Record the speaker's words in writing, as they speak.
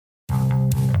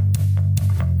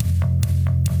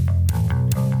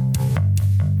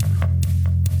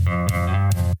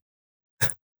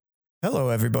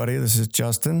everybody. This is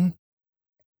Justin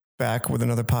back with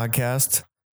another podcast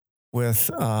with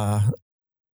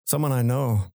someone I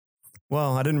know.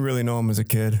 Well, I didn't really know him as a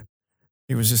kid.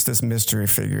 He was just this mystery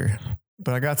figure,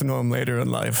 but I got to know him later in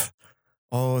life.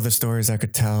 All of the stories I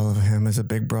could tell of him as a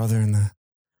big brother and the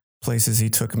places he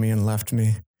took me and left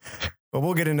me. But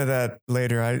we'll get into that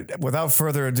later. Without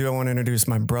further ado, I want to introduce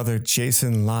my brother,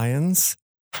 Jason Lyons.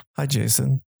 Hi,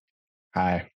 Jason.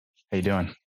 Hi. How you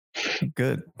doing?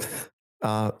 Good.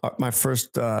 My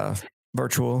first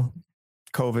virtual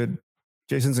COVID.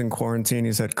 Jason's in quarantine.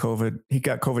 He's had COVID. He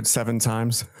got COVID 7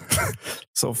 times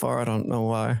so far. I don't know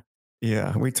why.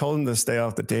 Yeah, we told him to stay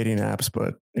off the dating apps,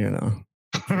 but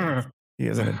he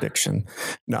has an addiction.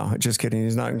 No, just kidding.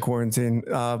 He's not in quarantine.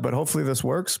 But hopefully this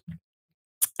works.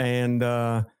 And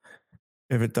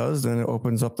if it does, then it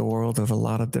opens up the world of a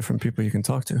lot of different people you can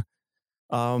talk to.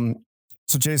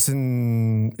 So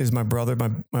Jason is my brother,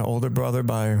 my older brother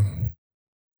by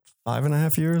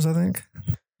 5.5 years, I think.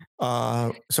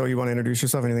 So you want to introduce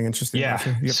yourself? Anything interesting? Yeah.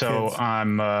 So kids?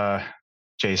 I'm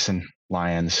Jason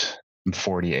Lyons. I'm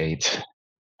 48.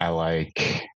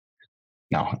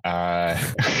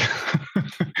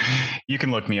 You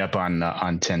can look me up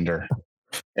on Tinder.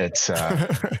 It's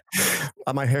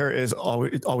my hair is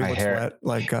always looks wet.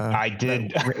 Like I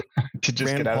did to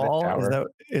just Rand get out Paul, of the shower.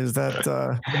 Is that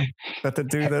the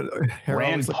dude that hair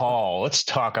Rand Paul? Let's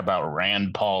talk about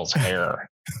Rand Paul's hair.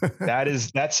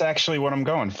 That's actually what I'm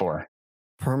going for.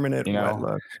 Permanent wet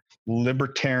look.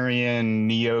 Libertarian,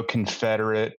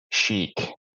 neo-Confederate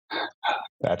chic.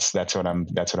 That's what I'm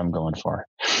going for.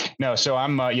 No, so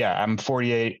I'm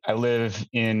 48. I live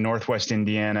in Northwest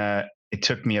Indiana. It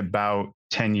took me about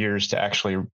 10 years to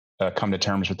actually come to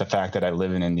terms with the fact that I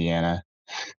live in Indiana.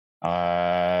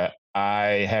 I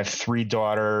have 3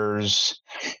 daughters.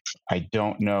 I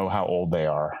don't know how old they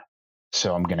are,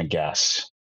 so I'm going to guess.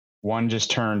 One just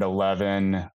turned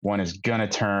 11. One is going to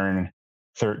turn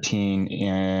 13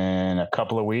 in a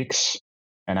couple of weeks.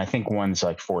 And I think one's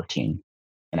like 14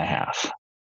 and a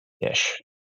half-ish.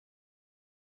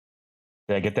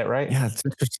 Did I get that right? Yeah, it's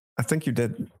interesting. I think you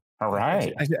did. All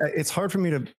right. It's hard for me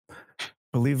to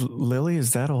believe Lily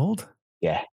is that old.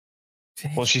 Yeah.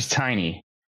 Jeez. Well, she's tiny.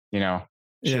 She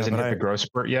hasn't hit the growth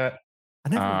spurt yet. I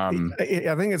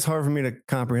think it's hard for me to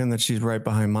comprehend that she's right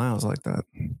behind Miles like that.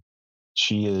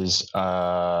 She is.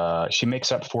 She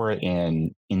makes up for it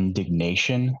in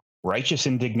indignation, righteous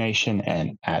indignation,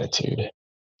 and attitude.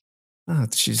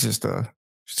 She's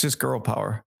just girl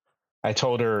power. I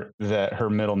told her that her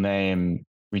middle name.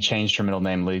 We changed her middle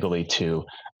name legally to.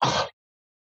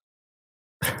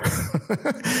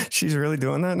 She's really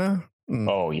doing that now?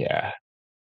 Oh, yeah.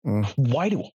 Why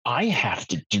do I have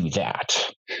to do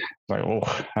that? Like,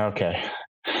 oh, okay.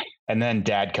 And then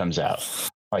dad comes out.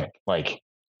 Like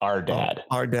our dad.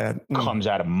 Our dad comes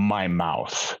out of my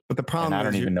mouth. But the problem is I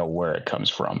don't even know where it comes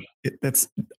from.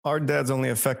 Our dad's only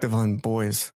effective on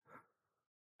boys.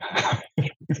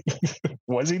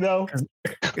 Was he though?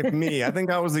 Me, I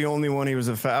think I was the only one I was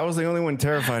the only one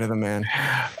terrified of the man.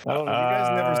 You guys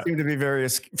never seem to be very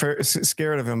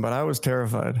scared of him, but I was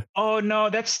terrified. Oh no,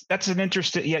 that's an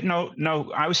interesting. Yeah,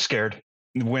 no, I was scared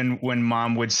when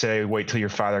mom would say, "Wait till your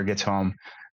father gets home."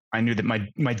 I knew that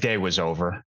my day was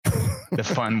over. The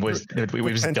fun was it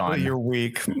was done. Your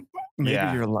week,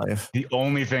 maybe your life. The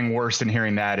only thing worse than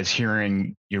hearing that is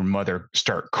hearing your mother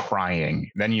start crying.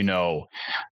 Then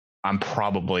I'm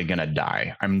probably going to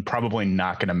die. I'm probably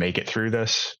not going to make it through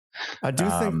this. I do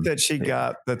think that she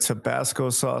got the Tabasco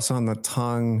sauce on the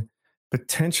tongue,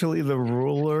 potentially the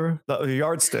ruler, the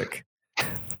yardstick.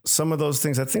 Some of those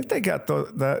things. I think they got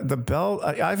the belt.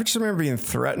 I just remember being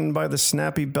threatened by the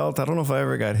snappy belt. I don't know if I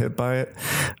ever got hit by it.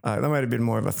 That might have been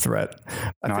more of a threat.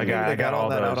 I got all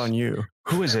that out on you.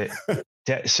 Who is it?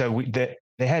 So they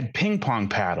had ping pong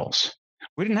paddles.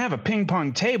 We didn't have a ping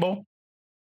pong table.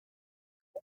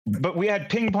 But we had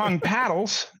ping pong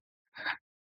paddles.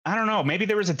 I don't know. Maybe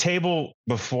there was a table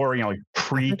before,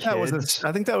 pre-kids.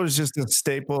 I think that was just a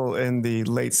staple in the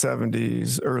late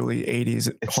 70s, early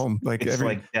 80s at home. Like every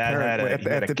like dad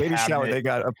at the baby shower, they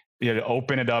got you had to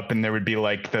open it up, and there would be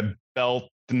like the belt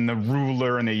and the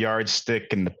ruler and the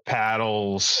yardstick and the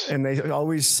paddles. And they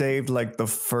always saved like the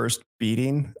first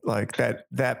beating, like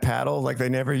that paddle, like they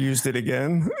never used it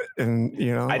again. And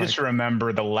I just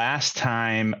remember the last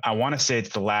time. I want to say it's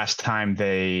the last time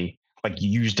they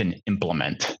used an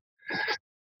implement.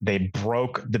 They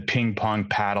broke the ping pong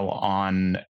paddle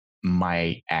on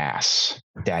my ass.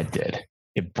 Dad did.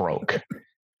 It broke.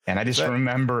 And I just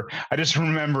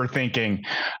remember thinking,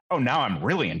 oh, now I'm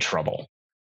really in trouble.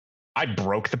 I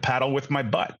broke the paddle with my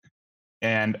butt.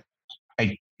 And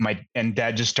and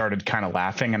dad just started kind of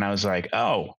laughing, and I was like,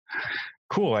 oh,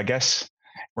 cool. I guess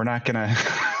we're not gonna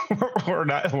we're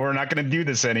not gonna do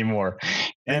this anymore.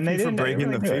 And Thank they you for didn't breaking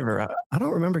really the do it. fever. I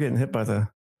don't remember getting hit by the.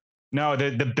 No,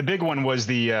 the big one was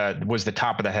the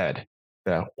top of the head,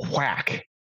 the whack.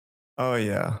 Oh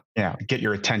yeah. Yeah, get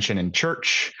your attention in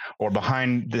church or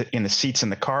in the seats in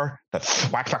the car. The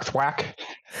thwack, thwack, thwack.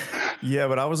 Yeah,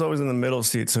 but I was always in the middle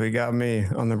seat, so he got me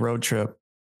on the road trip.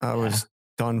 I was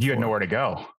done. You for. had nowhere to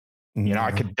go. You know,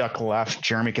 I could duck left,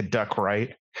 Jeremy could duck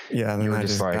right. Yeah, and then I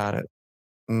just got it.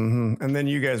 Mm-hmm. And then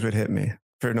you guys would hit me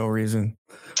for no reason.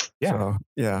 Yeah. So,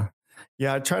 yeah.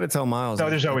 I try to tell Miles. No,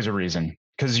 there's always a reason,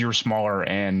 because you're smaller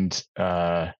and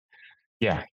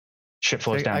yeah, shit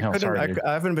flows downhill.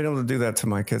 I haven't been able to do that to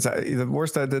my kids. The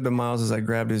worst I did to Miles is I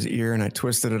grabbed his ear and I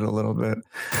twisted it a little bit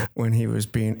when he was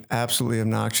being absolutely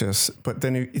obnoxious. But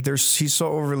then he's so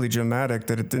overly dramatic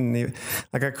that it didn't even,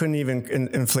 like I couldn't even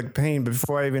inflict pain. But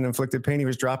before I even inflicted pain, he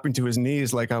was dropping to his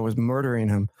knees like I was murdering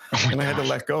him. And I had to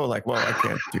let go like, well, I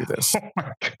can't do this. Oh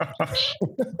my gosh.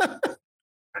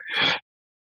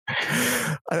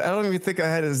 I don't even think I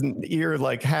had his ear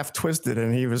like half twisted,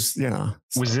 and he was,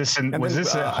 Was this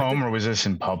at home or was this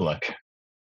in public?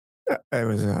 It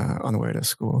was on the way to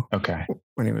school. Okay.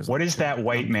 When he was. What is that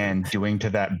white man doing to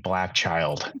that black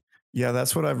child? Yeah,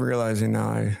 that's what I'm realizing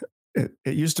now.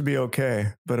 It used to be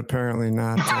okay, but apparently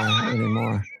not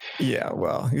anymore. Yeah,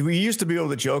 well, we used to be able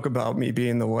to joke about me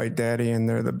being the white daddy and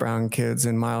they're the brown kids,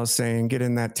 and Miles saying, get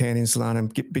in that tanning salon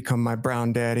and become my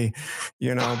brown daddy,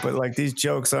 but like these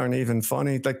jokes aren't even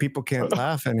funny. Like people can't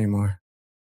laugh anymore.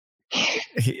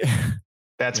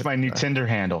 That's my new Tinder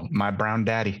handle, my brown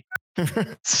daddy. You're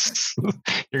going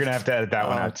to have to edit that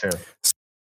one out too.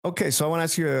 Okay, so I want to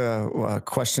ask you a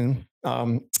question.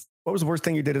 What was the worst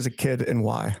thing you did as a kid and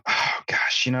why? Oh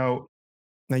gosh, now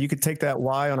you could take that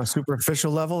why on a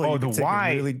superficial level. Or the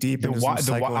why really deep.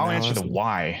 I'll answer the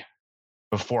why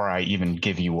before I even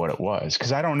give you what it was,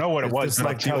 because I don't know what it was. But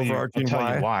I'll tell you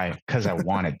why. Because I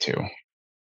wanted to.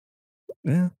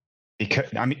 Yeah. Because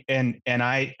and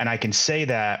I can say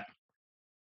that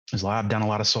I've done a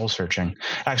lot of soul searching.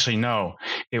 Actually, no,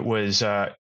 it was. Oh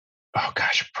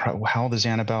gosh, how old is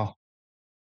Annabelle?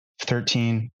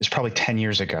 13. It's probably 10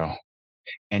 years ago,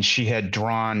 and she had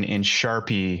drawn in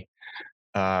Sharpie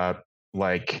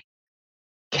like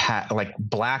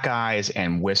black eyes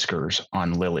and whiskers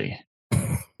on Lily.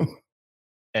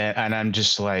 and I'm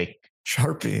just like,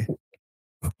 Sharpie.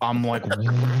 I'm like,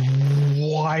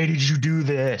 why did you do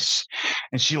this?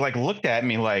 And she like looked at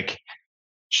me like,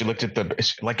 she looked at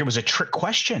like it was a trick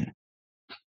question.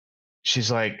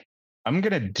 She's like, I'm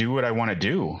gonna do what I want to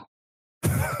do.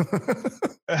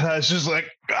 I was just like,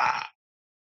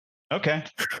 okay.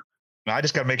 I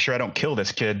just got to make sure I don't kill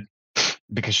this kid,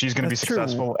 because she's going to be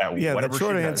successful at whatever. The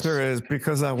short answer is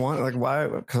because I want, like, why?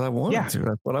 Because I wanted to.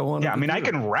 That's what I wanted. Yeah, I mean, I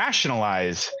can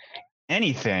rationalize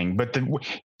anything, but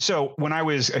so when I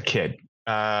was a kid,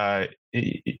 I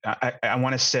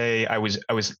want to say I was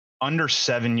under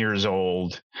 7 years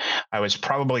old. I was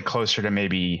probably closer to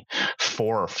maybe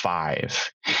 4 or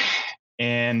 5.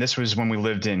 And this was when we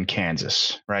lived in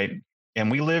Kansas, right? And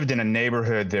we lived in a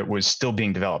neighborhood that was still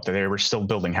being developed. They were still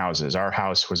building houses. Our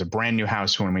house was a brand new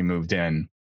house when we moved in.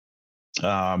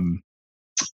 And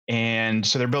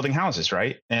so they're building houses,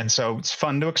 right? And so it's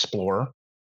fun to explore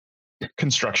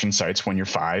construction sites when you're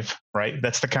 5, right?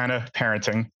 That's the kind of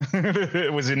parenting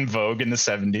that was in vogue in the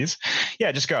 70s.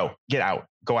 Yeah, just get out,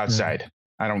 go outside.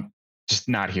 Just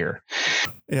not here.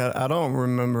 Yeah, I don't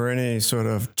remember any sort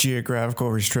of geographical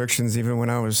restrictions even when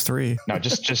I was 3. No,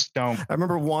 just don't. I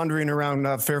remember wandering around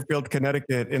Fairfield,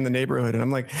 Connecticut in the neighborhood, and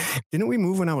I'm like, didn't we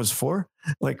move when I was 4?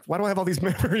 Like, why do I have all these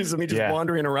memories of me just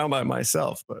wandering around by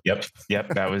myself? But Yep,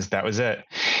 that was it.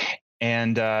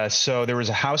 And so there was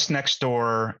a house next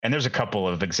door, and there's a couple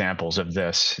of examples of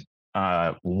this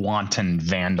wanton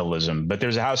vandalism, but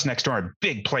there's a house next door, a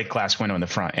big plate glass window in the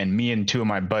front, and me and 2 of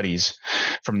my buddies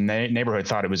from the neighborhood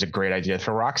thought it was a great idea to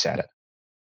throw rocks at it.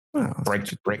 Oh,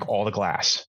 break all the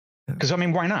glass, because I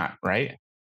mean, why not, right?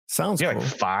 Sounds cool. Like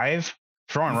 5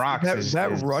 throwing rocks.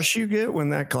 That rush you get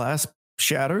when that glass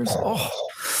shatters.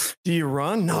 Do you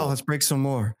run? No, let's break some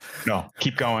more. No,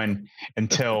 keep going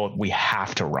until we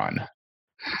have to run.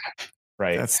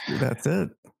 Right. That's it.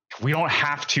 We don't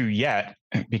have to yet,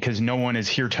 because no one is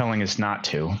here telling us not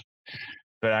to.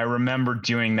 But I remember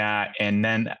doing that, and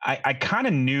then I kind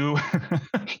of knew.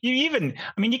 You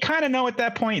kind of know at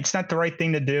that point it's not the right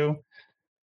thing to do.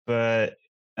 But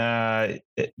I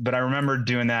remember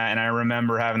doing that, and I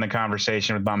remember having the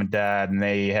conversation with mom and dad, and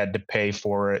they had to pay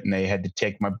for it, and they had to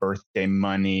take my birthday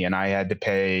money, and I had to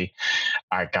pay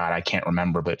I can't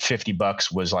remember, but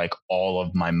 $50 was like all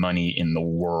of my money in the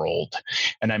world.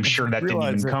 And I'm sure that didn't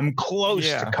even come close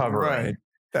to covering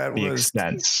that the was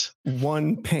expense.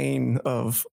 one pane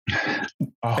of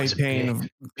a pane of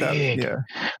big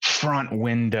front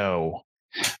window.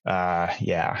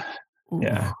 Yeah.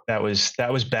 That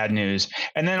was bad news.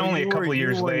 And then only a couple of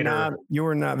years later, you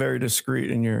were not very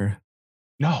discreet in your.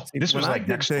 No, this was like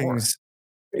next things.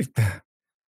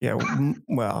 Yeah.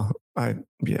 Well,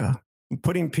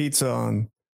 smearing pizza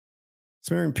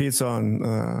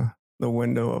on the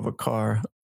window of a car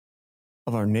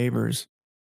of our neighbors.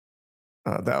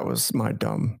 That was my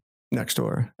dumb next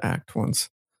door act once.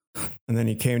 And then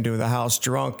he came to the house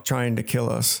drunk, trying to kill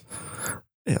us.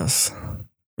 Yes.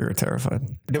 We were terrified.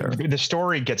 The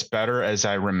story gets better as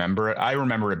I remember it. I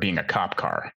remember it being a cop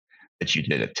car that you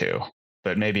did it to,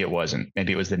 but maybe it wasn't.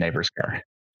 Maybe it was the neighbor's car.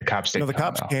 The cops didn't. No, the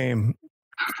cops came.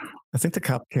 I think the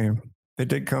cop came. They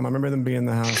did come. I remember them being in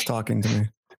the house talking to me,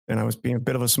 and I was being a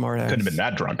bit of a smart ass. Couldn't have been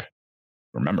that drunk.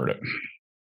 Remembered it.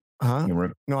 Huh?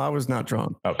 No, I was not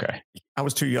drunk. Okay. I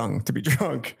was too young to be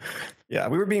drunk. Yeah,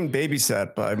 we were being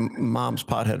babysat by mom's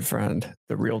pothead friend,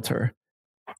 the realtor.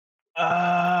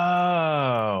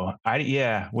 Oh,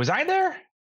 was I there?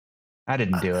 I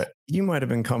didn't do it. You might have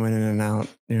been coming in and out,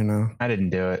 I didn't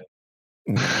do it.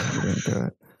 No, you didn't do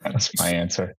it. That's my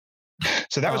answer.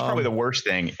 So that was probably the worst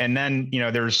thing. And then,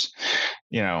 there's,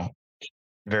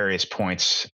 various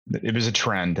points. It was a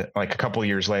trend. Like a couple of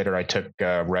years later, I took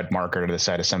a red marker to the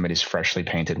side of somebody's freshly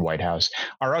painted White House,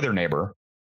 our other neighbor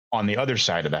on the other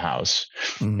side of the house.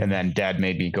 Mm-hmm. And then Dad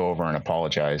made me go over and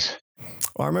apologize.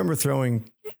 Well, I remember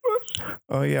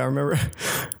I remember.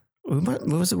 What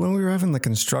was it when we were having the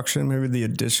construction, maybe the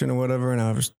addition or whatever, and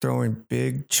I was throwing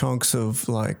big chunks of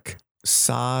like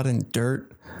sod and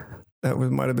dirt that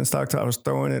might have been stocked. I was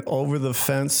throwing it over the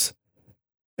fence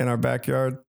in our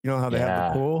backyard. You know how they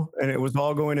have the pool, and it was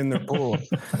all going in their pool.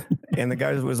 And the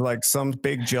guy was like some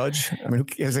big judge. I mean,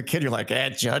 as a kid, you're like,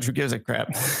 judge, who gives a crap?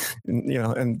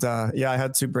 And, I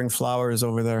had to bring flowers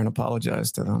over there and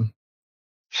apologize to them.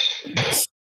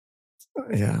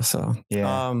 Yeah. So,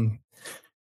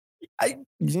 I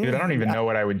don't even know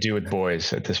what I would do with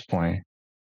boys at this point.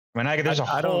 I mean, there's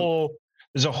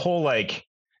a whole like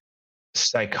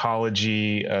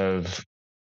psychology of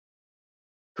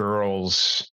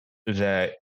girls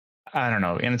that I don't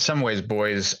know. In some ways,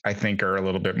 boys I think are a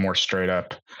little bit more straight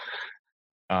up.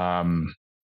 But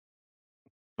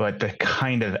the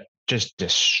kind of just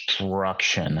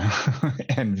destruction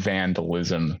and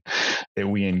vandalism that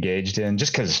we engaged in,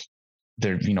 just because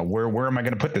they're, where am I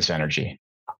going to put this energy?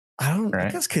 I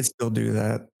guess kids still do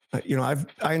that.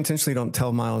 I intentionally don't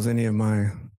tell Miles any of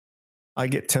I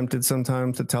get tempted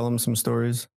sometimes to tell him some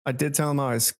stories. I did tell him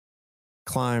how I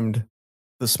climbed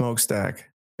the smokestack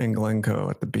in Glencoe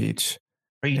at the beach.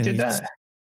 Oh, you did that?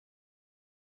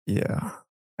 Yeah.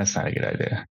 That's not a good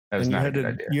idea. That was not a good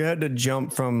idea. You had to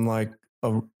jump from like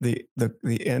the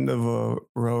end of a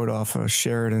road off of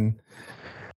Sheridan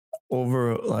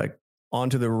over like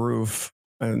onto the roof.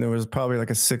 And there was probably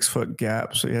like a 6-foot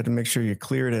gap. So you had to make sure you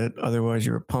cleared it. Otherwise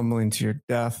you were pummeling to your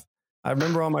death. I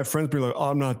remember all my friends being like, "Oh,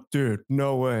 I'm not, dude,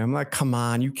 no way." I'm like, "Come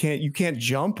on, you can't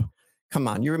jump. Come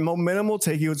on, your momentum will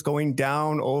take you. It's going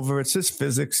down over. It's just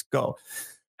physics. Go."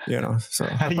 So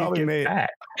how do you get back?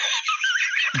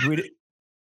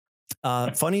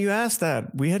 Funny you asked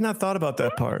that. We had not thought about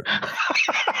that part.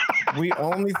 We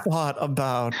only thought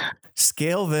about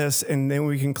scale this and then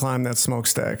we can climb that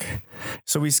smokestack.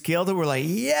 So we scaled it. We're like,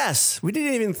 yes. We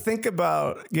didn't even think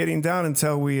about getting down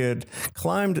until we had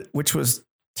climbed, which was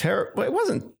terrible. It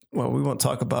wasn't. Well, we won't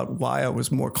talk about why I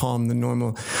was more calm than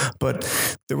normal,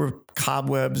 but there were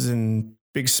cobwebs and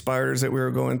big spiders that we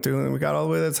were going through, and we got all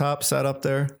the way to the top, sat up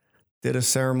there, did a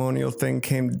ceremonial thing,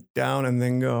 came down, and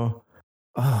then go,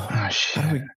 oh shit.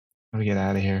 How do we get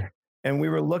out of here? And we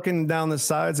were looking down the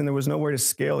sides, and there was nowhere to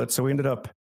scale it, so we ended up.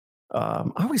 I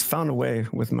always found a way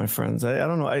with my friends. I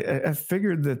don't know. I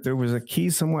figured that there was a key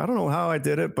somewhere. I don't know how I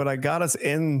did it, but I got us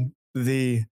in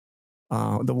the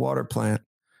water plant.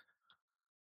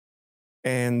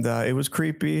 And it was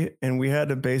creepy, and we had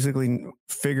to basically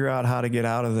figure out how to get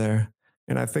out of there.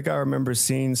 And I think I remember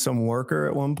seeing some worker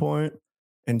at one point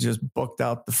and just booked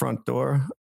out the front door,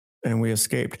 and we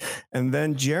escaped. And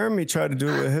then Jeremy tried to do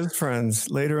it with his friends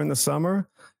later in the summer.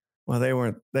 Well,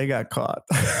 they got caught.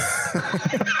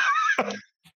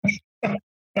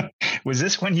 Was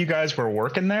this when you guys were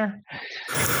working there?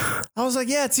 I was like,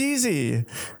 yeah, it's easy.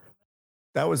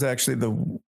 That was actually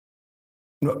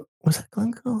was that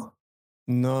Glencoe?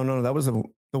 No, that was the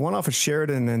one off of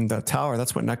Sheridan and the Tower.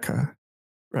 That's what Winnetka,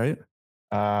 right?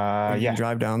 Yeah.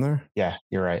 Drive down there. Yeah,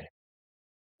 you're right.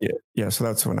 Yeah. So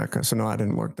that's when so no, I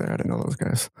didn't work there. I didn't know those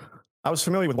guys. I was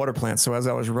familiar with water plants. So as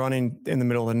I was running in the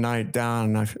middle of the night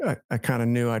down, I kind of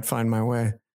knew I'd find my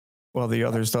way. While the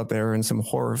others thought they were in some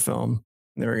horror film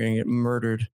and they were going to get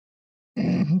murdered.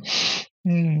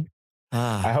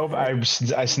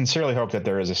 I sincerely hope that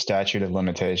there is a statute of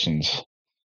limitations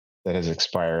that has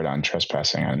expired on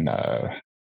trespassing on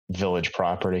village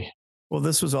property. Well,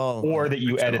 this was all, or that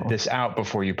you edit this out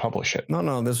before you publish it.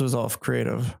 No, this was all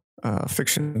creative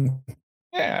fiction.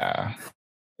 Yeah,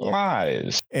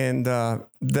 lies. And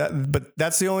but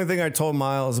that's the only thing I told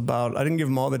Miles about. I didn't give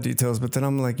him all the details, but then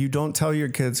I'm like, you don't tell your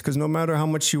kids, because no matter how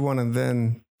much you want to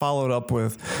then follow it up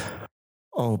with,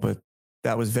 oh, but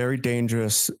that was very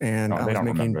dangerous and I was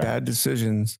making bad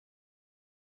decisions.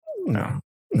 No,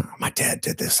 my dad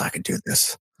did this. I could do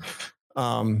this.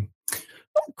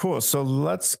 Cool. So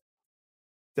let's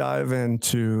dive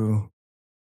into,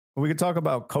 we could talk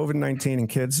about COVID-19 and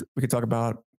kids. We could talk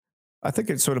about, I think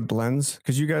it sort of blends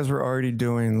because you guys were already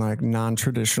doing like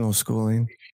non-traditional schooling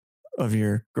of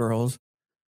your girls.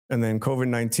 And then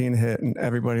COVID-19 hit and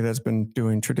everybody that's been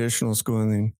doing traditional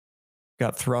schooling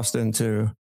got thrust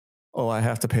into, oh, I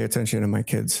have to pay attention to my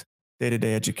kids'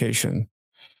 day-to-day education,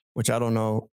 which I don't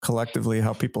know collectively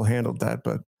how people handled that.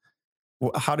 But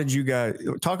how did you guys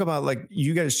talk about, like,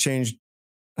 you guys changed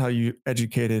how you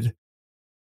educated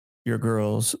your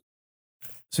girls?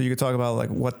 So you could talk about like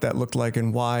what that looked like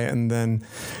and why. And then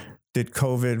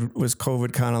was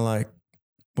COVID kind of like,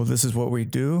 well, this is what we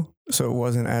do, so it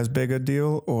wasn't as big a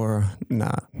deal, or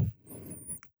not?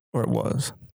 Or it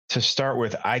was? To start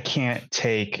with, I can't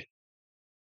take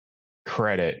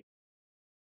credit,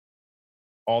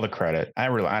 all the credit. I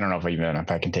don't know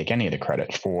if I can take any of the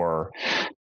credit for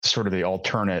sort of the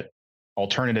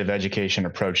alternative education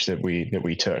approach that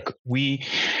we took. We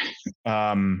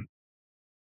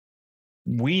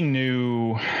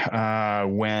knew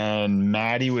when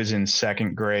Maddie was in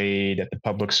second grade at the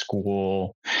public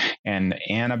school and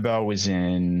Annabelle was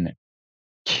in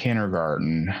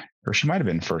kindergarten, or she might have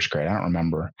been first grade, I don't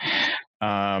remember,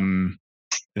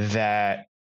 that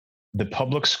the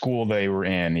public school they were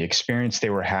in, the experience they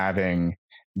were having,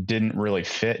 didn't really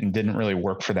fit and didn't really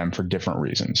work for them for different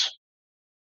reasons.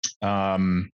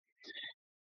 In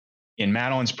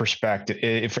Madeline's perspective,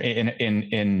 if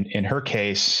in her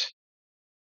case,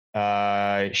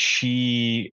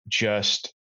 she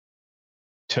just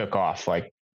took off,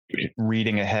 like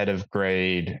reading ahead of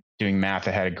grade, doing math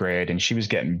ahead of grade, and she was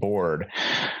getting bored.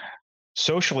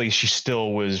 Socially, she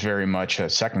still was very much a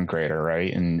second grader,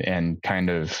 right? And kind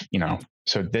of,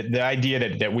 so the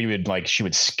idea that we would, like, she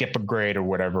would skip a grade or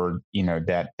whatever,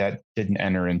 that didn't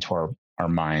enter into our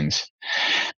minds.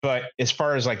 But as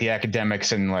far as like the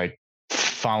academics and like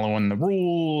following the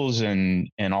rules and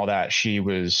all that, she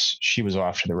was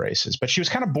off to the races. But she was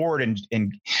kind of bored, and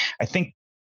I think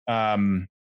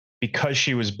because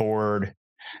she was bored,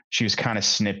 she was kind of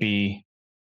snippy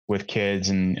with kids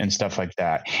and stuff like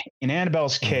that. In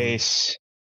Annabelle's case,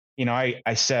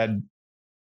 I said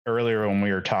earlier when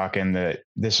we were talking that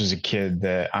this was a kid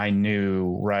that I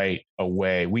knew right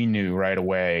away. We knew right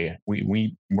away.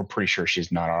 We're pretty sure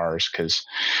she's not ours, because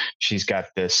she's got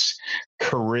this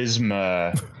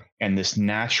charisma and this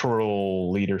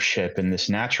natural leadership and this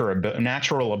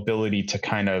natural ability to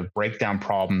kind of break down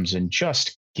problems and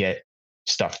just get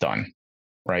stuff done.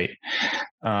 Right.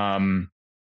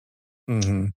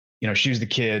 She was the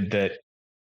kid that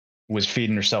was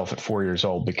feeding herself at 4 years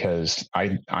old because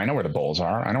I know where the bowls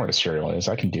are. I know where the cereal is.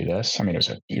 I can do this. I mean,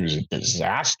 it was a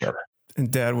disaster. And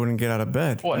Dad wouldn't get out of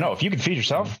bed. Well, no, if you can feed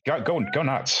yourself, go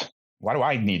nuts. Why do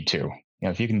I need to?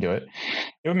 If you can do it,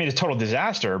 it would be a total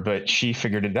disaster, but she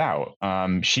figured it out.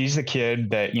 She's the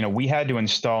kid that, we had to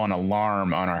install an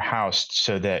alarm on our house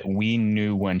so that we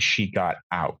knew when she got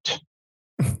out.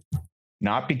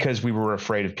 Not because we were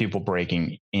afraid of people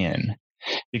breaking in.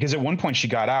 Because at one point she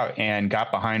got out and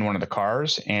got behind one of the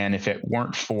cars. And if it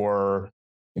weren't for,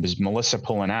 it was Melissa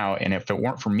pulling out. And if it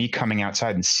weren't for me coming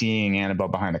outside and seeing Annabelle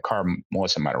behind the car,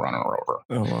 Melissa might have run her over.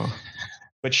 Oh, wow.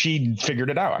 But she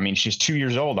figured it out. I mean, she's 2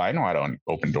 years old. I know how to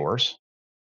open doors.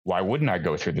 Why wouldn't I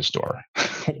go through this door?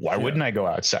 Why wouldn't I go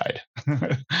outside?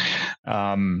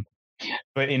 But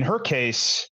in her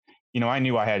case, I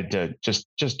knew I had to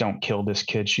just don't kill this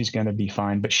kid. She's going to be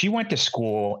fine. But she went to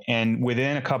school, and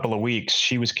within a couple of weeks,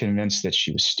 she was convinced that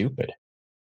she was stupid.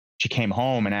 She came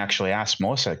home and actually asked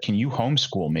Melissa, "Can you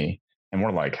homeschool me?" And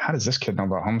we're like, "How does this kid know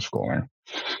about homeschooling?"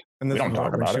 And we don't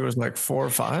talk about it. She was like 4 or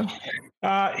 5.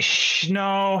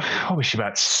 No, what was she,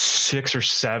 about 6 or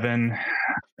 7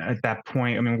 at that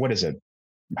point? I mean, what is it?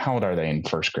 How old are they in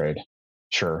first grade?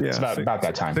 Sure. It's about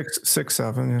that time. 6,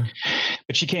 7. Yeah.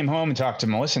 But she came home and talked to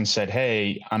Melissa and said,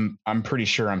 "Hey, I'm pretty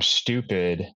sure I'm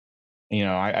stupid. You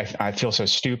know, I feel so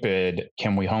stupid.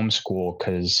 Can we homeschool?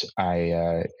 Because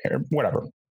whatever."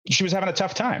 She was having a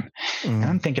tough time. And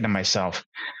I'm thinking to myself,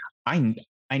 I've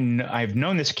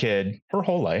known this kid her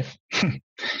whole life.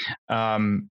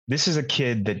 This is a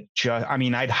kid that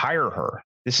I'd hire her.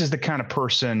 This is the kind of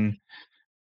person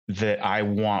that I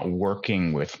want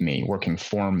working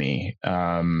for me.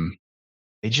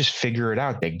 They just figure it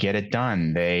out. They get it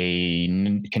done.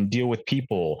 They can deal with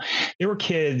people. There were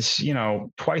kids,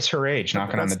 twice her age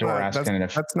knocking on the door asking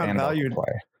if that's not valued.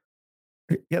 Play.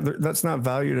 Yeah, that's not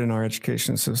valued in our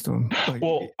education system.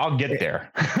 Well, I'll get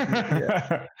there.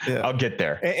 Yeah. I'll get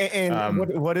there. And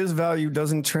what is valued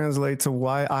doesn't translate to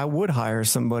why I would hire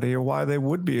somebody or why they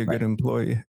would be a good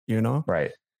employee.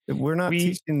 Right. We're not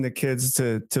teaching the kids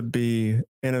to be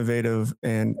innovative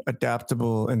and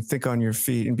adaptable and think on your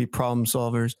feet and be problem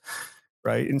solvers,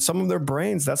 right? And some of their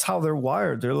brains, that's how they're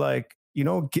wired. They're like,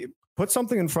 put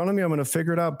something in front of me, I'm going to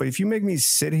figure it out. But if you make me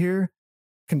sit here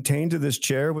contained to this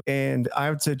chair and I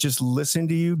have to just listen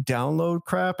to you download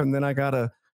crap and then I got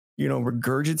to,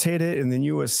 regurgitate it and then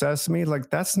you assess me, like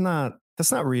that's not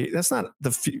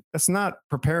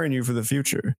preparing you for the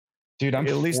future. Dude, I'm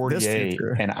 48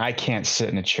 and I can't sit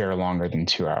in a chair longer than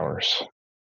 2 hours.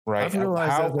 Right? I've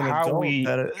realized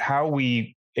how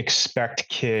we expect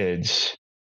kids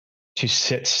to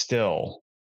sit still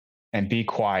and be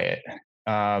quiet.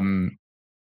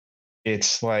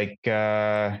 It's like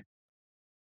it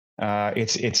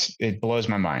blows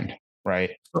my mind.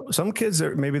 Right? Some kids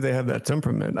maybe they have that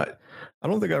temperament. I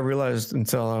don't think I realized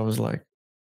until I was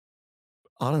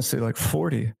honestly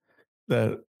 40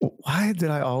 that why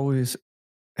did I always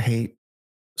hate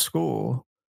school?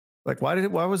 Why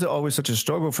was it always such a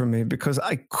struggle for me? Because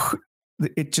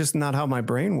it's just not how my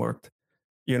brain worked,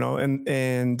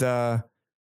 and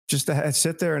just to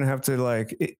sit there and have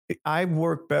to I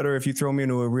work better if you throw me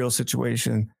into a real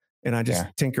situation and I just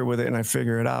tinker with it and I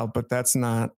figure it out, but that's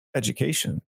not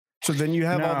education. So then you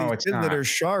have all these kids that are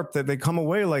sharp that they come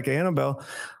away like Annabelle.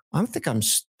 I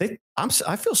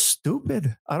feel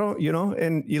stupid. I don't,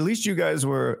 and at least you guys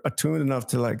were attuned enough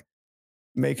to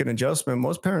make an adjustment.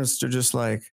 Most parents are just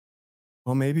like,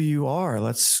 well, maybe you are.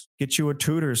 Let's get you a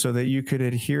tutor so that you could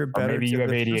adhere better. Or maybe you have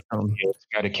ADHD. Let's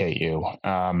medicate you.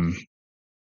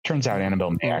 Turns out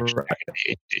Annabelle may actually have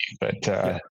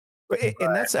ADHD,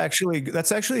 and that's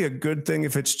actually a good thing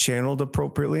if it's channeled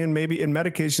appropriately, and maybe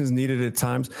medication is needed at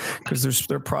times because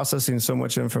they're processing so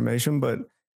much information, but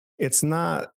it's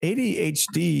not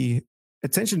ADHD,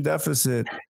 attention deficit.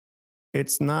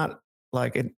 It's not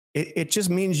like it. It just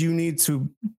means you need to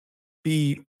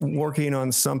be working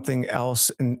on something else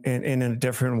in a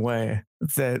different way.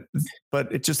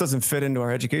 But it just doesn't fit into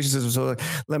our education system. So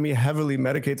let me heavily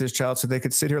medicate this child so they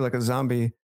could sit here like a zombie.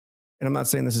 And I'm not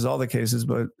saying this is all the cases,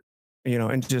 but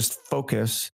and just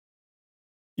focus,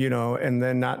 and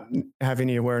then not have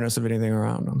any awareness of anything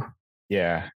around them.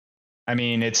 Yeah. I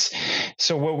mean, it's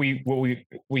so what we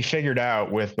figured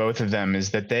out with both of them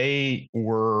is that we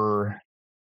were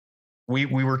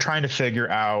trying to figure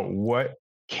out what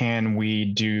can we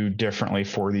do differently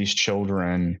for these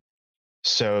children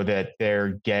so that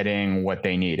they're getting what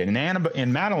they need. And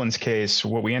in Madeline's case,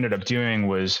 what we ended up doing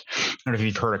was, I don't know if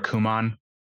you've heard of Kumon.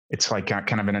 It's like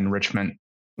kind of an enrichment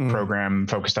program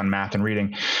focused on math and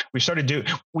reading. We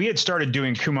had started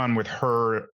doing Kumon with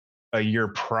her a year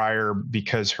prior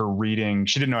because her reading,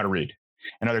 she didn't know how to read,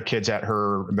 and other kids that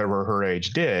were her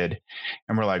age did.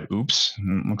 And we're like, oops,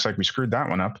 looks like we screwed that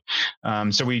one up.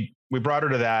 So we brought her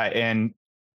to that, and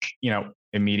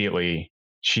immediately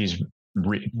she's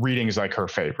reading is like her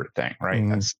favorite thing,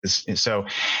 right? So,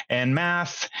 and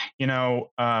math,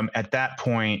 at that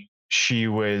point she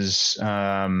was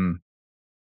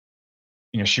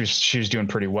she was doing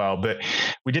pretty well. But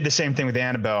we did the same thing with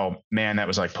Annabelle. Man, that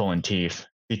was like pulling teeth,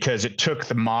 because it took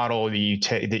the model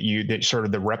that sort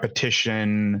of the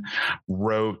repetition,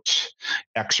 rote,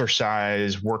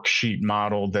 exercise, worksheet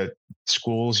model that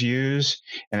schools use,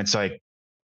 and it's like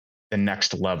the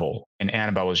next level. And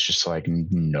Annabelle was just like,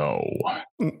 no,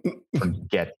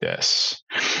 forget this.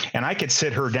 And I could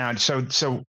sit her down. So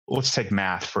let's take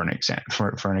math for an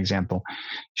example.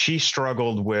 She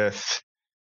struggled with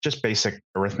just basic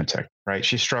arithmetic, right?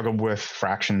 She struggled with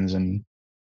fractions and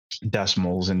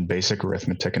decimals and basic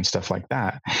arithmetic and stuff like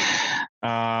that.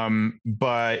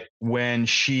 But when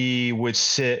she would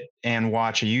sit and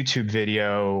watch a YouTube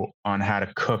video on how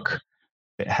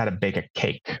to bake a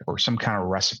cake or some kind of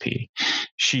recipe,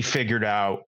 she figured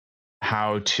out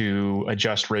how to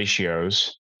adjust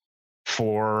ratios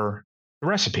for the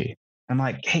recipe. I'm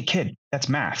like, hey kid, that's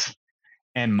math.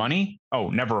 And money, oh,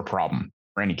 never a problem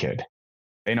for any kid.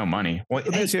 They know money. Well,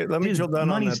 hey, let me drill down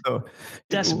on that though.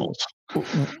 Decimals.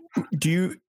 Do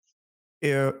you?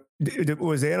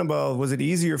 Was Annabelle? Was it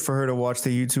easier for her to watch the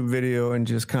YouTube video and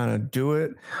just kind of do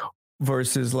it,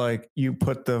 versus like you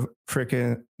put the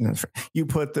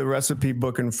recipe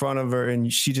book in front of her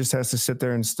and she just has to sit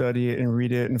there and study it and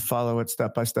read it and follow it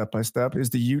step by step by step? Is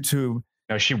the YouTube?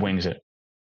 No, she wings it.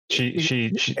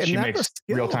 She makes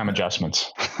real-time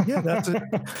adjustments. Yeah,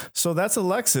 so that's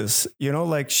Alexis,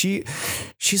 like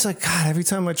she's like, God, every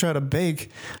time I try to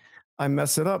bake, I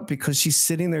mess it up, because she's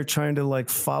sitting there trying to like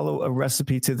follow a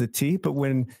recipe to the T. But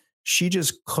when she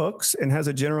just cooks and has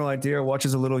a general idea or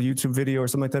watches a little YouTube video or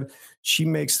something like that, she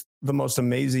makes the most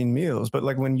amazing meals. But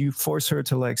like when you force her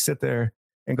to like sit there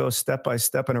and go step by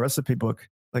step in a recipe book,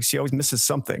 like she always misses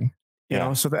something, you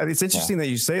know? So that it's interesting that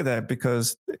you say that,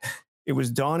 because it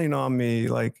was dawning on me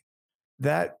like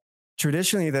that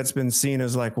traditionally that's been seen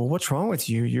as like, well, what's wrong with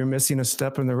you? You're missing a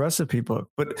step in the recipe book.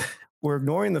 But we're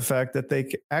ignoring the fact that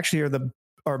they actually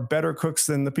are better cooks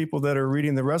than the people that are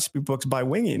reading the recipe books by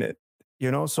winging it,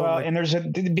 So and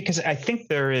because I think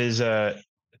there is I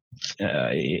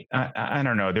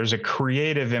don't know, there's a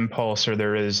creative impulse, or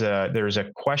there's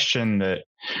a question that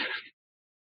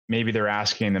maybe they're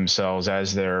asking themselves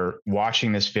as they're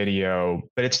watching this video,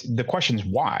 but the question is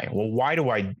why? Well, why do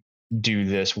I do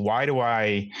this? Why do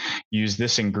I use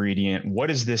this ingredient? What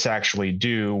does this actually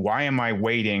do? Why am I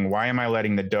waiting? Why am I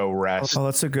letting the dough rest? Oh,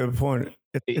 that's a good point.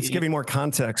 It's giving more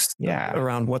context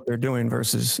around what they're doing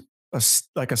versus a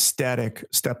static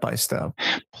step-by-step.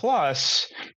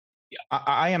 Plus,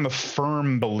 I am a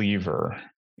firm believer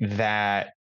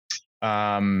that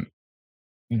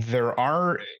there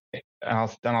are,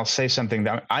 I'll say something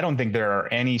that I don't think there are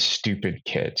any stupid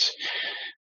kids.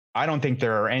 I don't think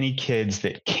there are any kids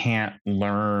that can't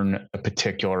learn a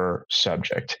particular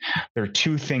subject. There are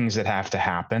two things that have to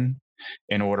happen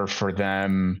in order for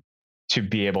them to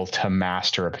be able to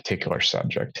master a particular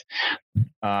subject.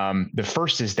 The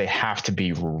first is they have to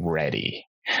be ready.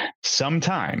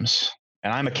 Sometimes,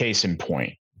 and I'm a case in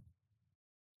point,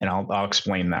 and I'll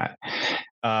explain that.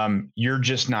 You're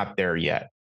just not there yet.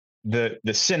 The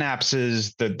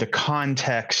synapses, the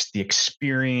context, the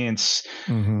experience,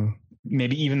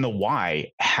 maybe even the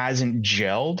why hasn't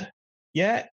gelled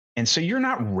yet. And so you're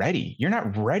not ready. You're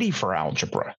not ready for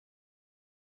algebra.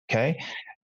 Okay.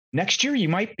 Next year you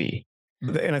might be.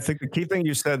 And I think the key thing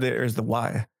you said there is the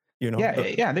why.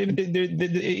 Exactly.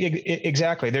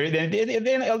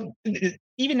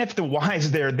 Even if the why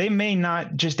is there, they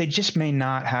just may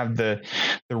not have the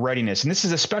readiness. And this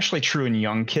is especially true in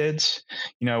young kids.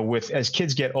 As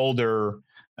kids get older,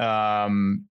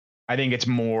 I think it's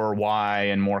more why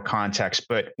and more context.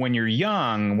 But when you're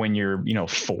young, when you're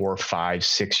 4, 5,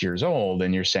 6 years old,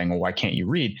 and you're saying, well, why can't you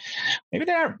read? Maybe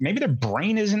their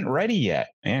brain isn't ready yet,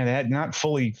 and they're not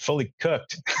fully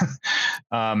cooked.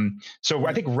 So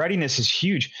I think readiness is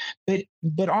huge,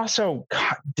 but also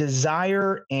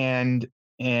desire and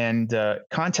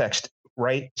context,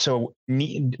 right? So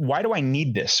why do I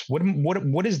need this?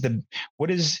 What is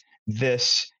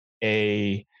this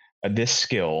this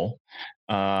skill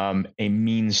a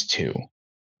means to,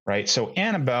 right? So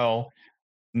Annabelle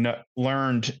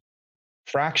learned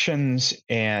fractions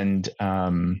and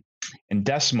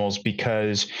decimals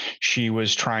because she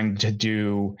was trying to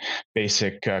do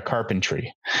basic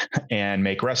carpentry and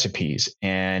make recipes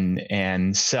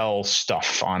and sell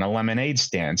stuff on a lemonade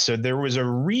stand. So there was a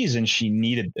reason she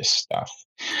needed this stuff.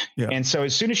 Yeah. And so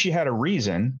as soon as she had a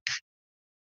reason,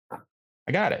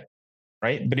 I got it.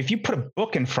 Right. But if you put a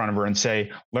book in front of her and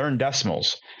say, learn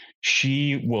decimals,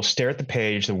 she will stare at the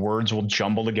page, the words will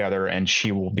jumble together, and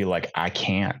she will be like, I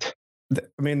can't.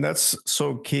 I mean, that's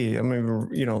so key. I mean,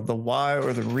 the why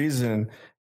or the reason,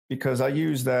 because I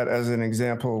use that as an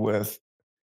example with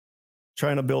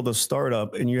trying to build a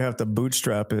startup and you have to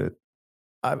bootstrap it.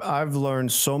 I've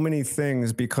learned so many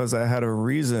things because I had a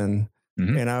reason,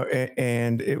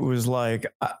 and it was like,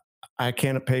 I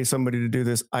can't pay somebody to do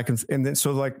this. I can. And then,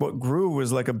 so like what grew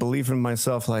was like a belief in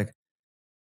myself. Like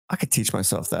I could teach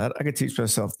myself that. I could teach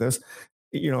myself this,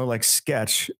 like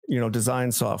Sketch,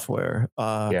 design software,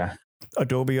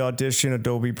 Adobe Audition,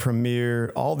 Adobe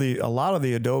Premiere, a lot of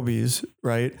the Adobes,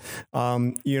 right? A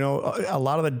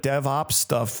lot of the DevOps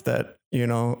stuff that,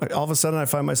 all of a sudden I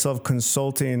find myself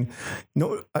consulting.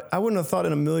 No, I wouldn't have thought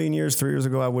in a million years, 3 years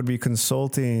ago, I would be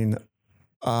consulting,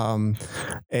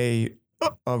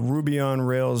 a Ruby on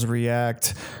Rails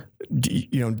React,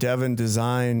 Devon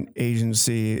design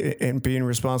agency, and being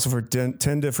responsible for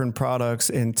 10 different products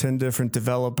and 10 different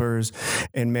developers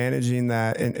and managing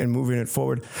that and moving it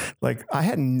forward. Like, I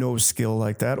had no skill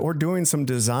like that, or doing some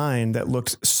design that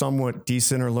looked somewhat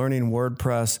decent, or learning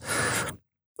WordPress.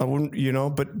 I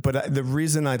wouldn't, but the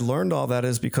reason I learned all that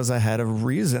is because I had a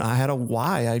reason. I had a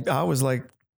why. I was like,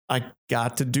 I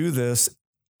got to do this.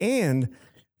 And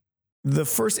the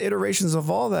first iterations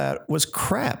of all that was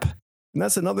crap. And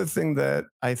that's another thing that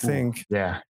I think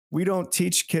we don't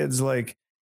teach kids. Like,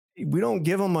 we don't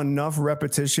give them enough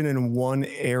repetition in one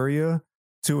area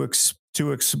to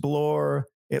explore.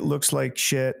 It looks like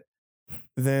shit.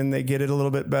 Then they get it a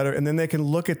little bit better. And then they can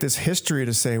look at this history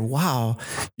to say, wow,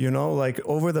 like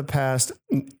over the past,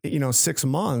 6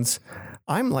 months,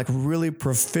 I'm like really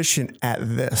proficient at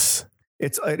this.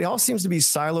 It all seems to be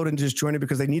siloed and disjointed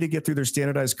because they need to get through their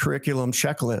standardized curriculum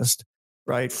checklist,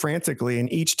 right? Frantically.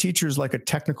 And each teacher's like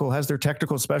has their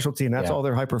technical specialty, and that's all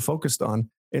they're hyper focused on,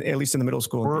 at least in the middle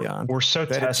school and beyond. We're so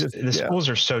schools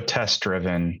are so test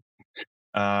driven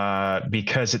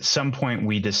because at some point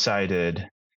we decided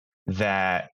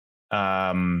that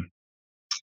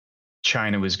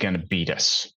China was going to beat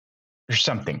us or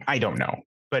something. I don't know.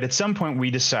 But at some point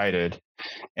we decided,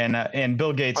 and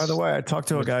Bill Gates. By the way, I talked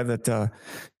to a guy that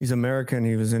he's American.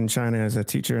 He was in China as a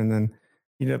teacher, and then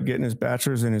he ended up getting his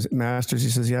bachelor's and his master's. He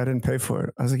says, "Yeah, I didn't pay for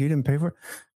it." I was like, "You didn't pay for it?"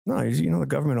 No, the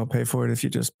government will pay for it if you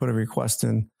just put a request in.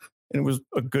 And it was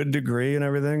a good degree and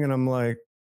everything. And I'm like,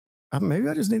 maybe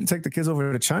I just need to take the kids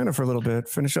over to China for a little bit,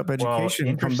 finish up education,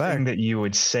 and come back. That you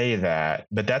would say that,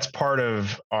 but that's part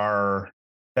of our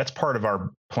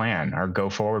plan. Our go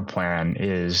forward plan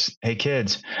is, hey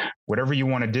kids, whatever you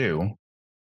want to do,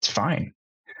 it's fine.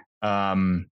 But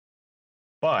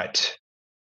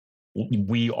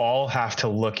we all have to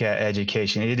look at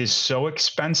education. It is so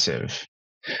expensive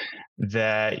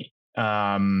that,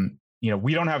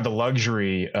 we don't have the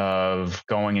luxury of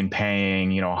going and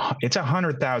paying, it's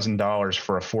 $100,000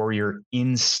 for a 4-year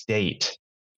in-state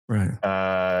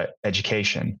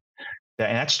education.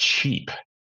 And that's cheap.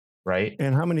 Right.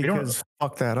 And how many kids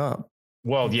fuck that up?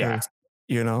 Well, because,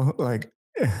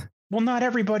 well, not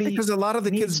everybody, because a lot of the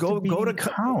kids go to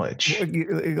college.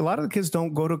 A lot of the kids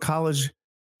don't go to college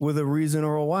with a reason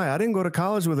or a why. I didn't go to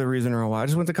college with a reason or a why. I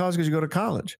just went to college because you go to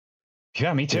college.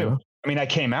 Yeah, me too. I mean, I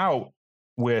came out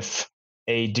with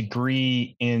a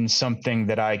degree in something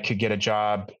that I could get a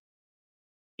job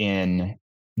in,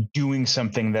 doing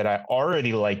something that I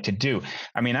already like to do.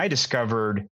 I mean, I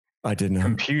discovered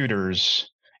computers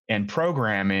and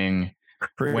programming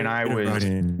when I was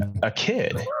a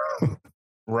kid,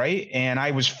 right? And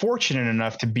I was fortunate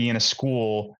enough to be in a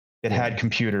school that had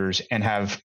computers and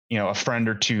have, a friend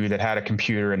or two that had a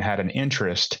computer and had an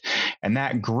interest, and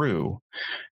that grew,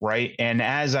 right? And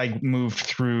as I moved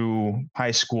through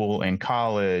high school and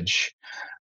college,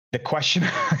 the question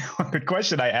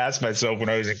I asked myself when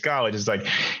I was in college is like,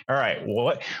 all right,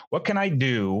 what can I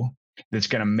do that's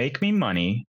going to make me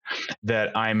money,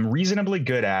 that I'm reasonably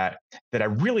good at, that I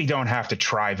really don't have to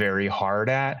try very hard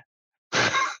at?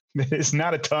 It's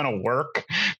not a ton of work,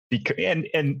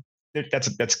 and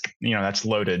that's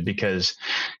loaded, because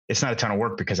it's not a ton of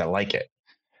work because I like it.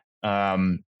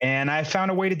 And I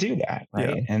found a way to do that.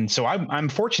 Right. Yeah. And so I'm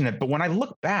fortunate, but when I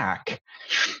look back,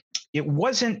 it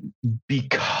wasn't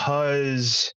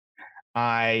because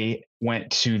I went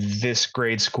to this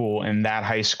grade school and that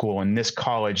high school and this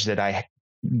college that I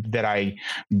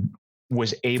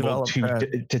was able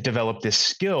to develop this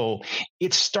skill.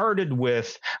 It started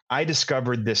with, I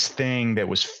discovered this thing that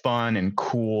was fun and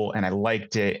cool, and I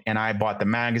liked it, and I bought the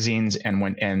magazines and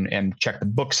went and checked the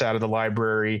books out of the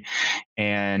library,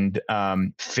 and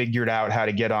figured out how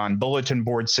to get on bulletin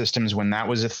board systems when that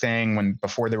was a thing,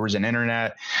 before there was an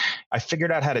internet. I figured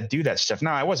out how to do that stuff.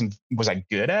 Now, was I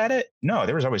good at it? No,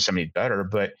 there was always somebody better,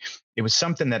 but it was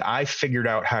something that I figured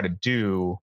out how to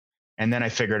do, and then I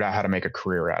figured out how to make a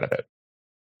career out of it.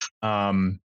 But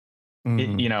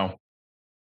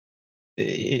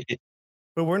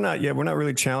we're not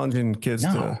really challenging kids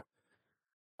to.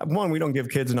 One, we don't give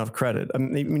kids enough credit. I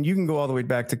mean, you can go all the way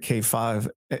back to K-5.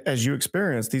 As you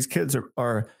experience, these kids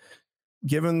are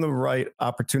given the right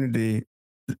opportunity.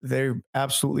 They're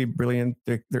absolutely brilliant.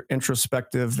 They're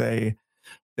introspective. They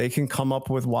can come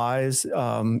up with whys.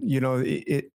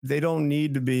 They don't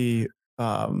need to be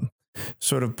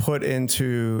sort of put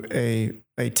into a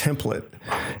template.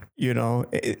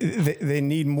 They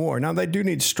need more. Now, they do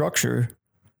need structure,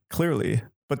 clearly,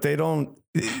 but they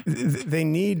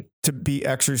need to be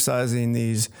exercising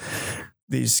these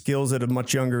these skills at a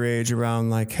much younger age around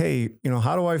like, hey,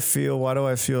 how do I feel? Why do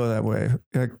I feel that way?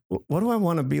 Like, what do I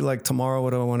want to be like tomorrow?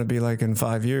 What do I want to be like in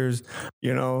 5 years?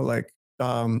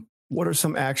 What are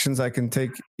some actions I can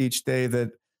take each day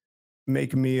that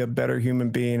make me a better human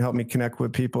being, help me connect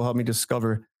with people, help me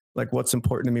discover like what's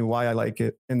important to me, why I like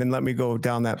it, and then let me go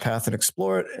down that path and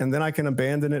explore it. And then I can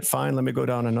abandon it. Fine. Let me go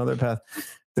down another path.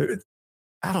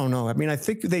 I don't know. I mean, I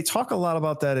think they talk a lot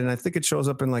about that, and I think it shows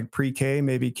up in like pre-K,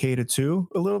 maybe K-2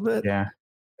 a little bit,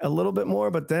 a little bit more.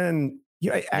 But then,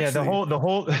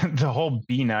 the whole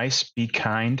be nice, be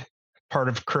kind part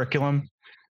of curriculum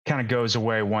kind of goes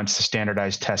away once the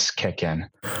standardized tests kick in.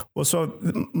 Well, so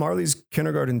Marley's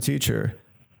kindergarten teacher,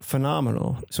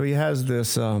 phenomenal. So he has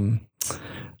this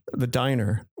the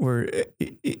diner where,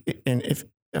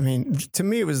 to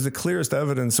me, it was the clearest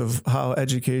evidence of how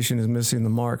education is missing the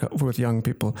mark with young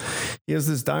people. He has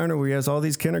this diner where he has all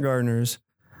these kindergartners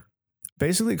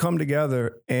basically come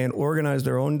together and organize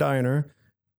their own diner,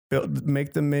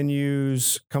 make the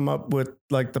menus, come up with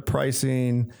like the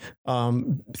pricing.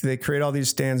 They create all these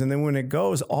stands. And then when it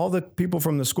goes, all the people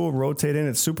from the school rotate in.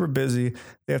 It's super busy.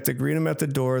 They have to greet them at the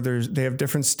door. They have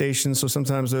different stations. So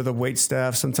sometimes they're the wait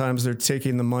staff. Sometimes they're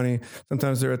taking the money.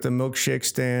 Sometimes they're at the milkshake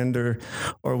stand or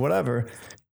whatever.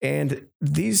 And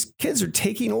these kids are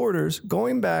taking orders,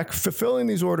 going back, fulfilling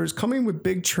these orders, coming with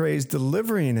big trays,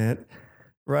 delivering it.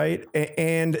 Right.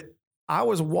 And I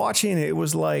was watching it. It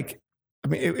was like,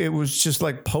 it was just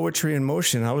like poetry in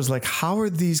motion. I was like, how are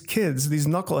these kids, these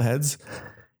knuckleheads,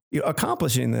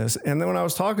 accomplishing this? And then when I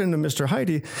was talking to Mr.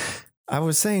 Heidi, I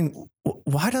was saying,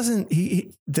 why doesn't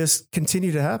this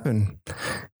continue to happen?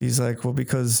 He's like, well,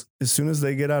 because as soon as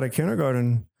they get out of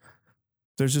kindergarten,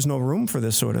 there's just no room for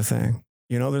this sort of thing.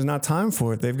 There's not time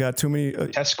for it. They've got too many.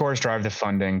 Test scores drive the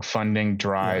funding. Funding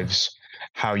drives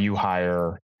how you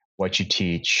hire, what you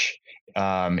teach.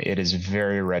 It is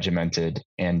very regimented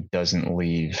and doesn't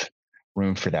leave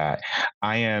room for that.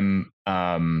 I am,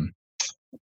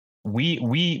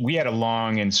 we had a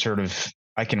long and sort of,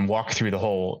 I can walk through the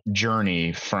whole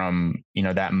journey from,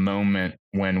 that moment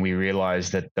when we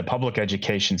realized that the public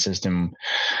education system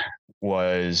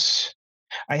was,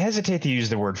 I hesitate to use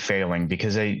the word failing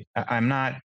because I'm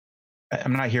not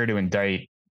here to indict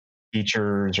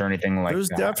teachers or anything like that. There's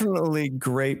definitely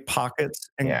great pockets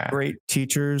and great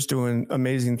teachers doing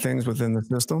amazing things within the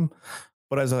system,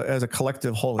 but as a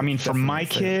collective whole, for my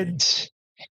kids,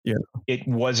 it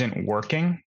wasn't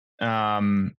working.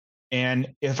 And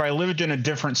if I lived in a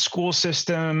different school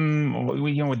system,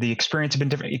 would the experience have been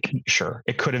different? Sure,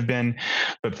 it could have been,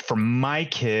 but for my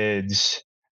kids,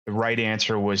 the right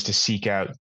answer was to seek out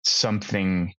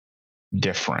something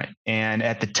different. And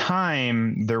at the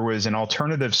time, there was an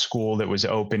alternative school that was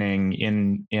opening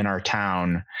in our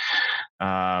town.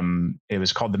 It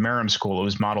was called the Merrim School. It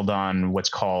was modeled on what's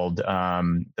called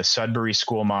the Sudbury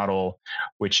School model,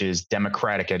 which is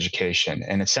democratic education.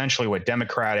 And essentially what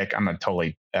democratic, I'm going to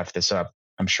totally F this up,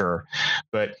 I'm sure,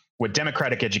 but what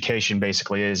democratic education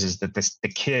basically is that the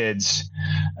kids,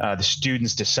 the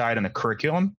students decide on the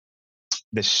curriculum.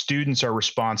 The students are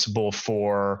responsible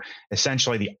for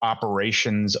essentially the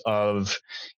operations of,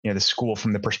 the school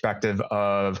from the perspective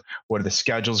of what are the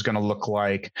schedules going to look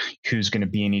like, who's going to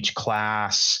be in each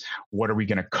class, what are we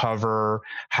going to cover,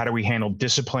 how do we handle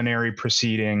disciplinary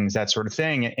proceedings, that sort of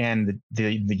thing. And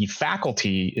the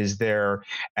faculty is there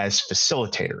as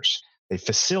facilitators. They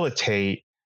facilitate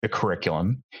the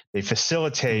curriculum. They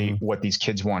facilitate what these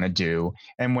kids want to do.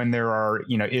 And when there are,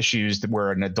 issues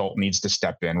where an adult needs to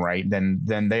step in, right, then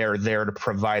they are there to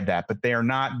provide that. But they are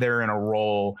not there in a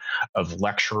role of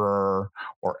lecturer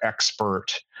or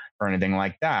expert or anything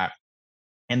like that.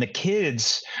 And the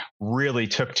kids really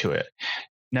took to it.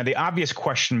 Now, the obvious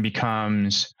question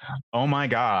becomes, oh my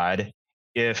God,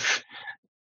 if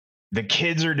the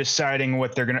kids are deciding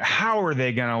how are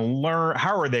they going to learn?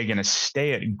 How are they going to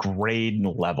stay at grade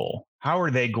level? How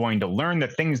are they going to learn the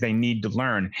things they need to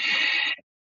learn?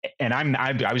 And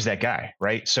I was that guy,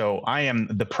 right? So I am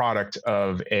the product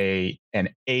of an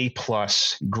A+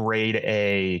 grade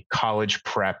A college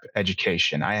prep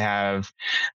education. I have,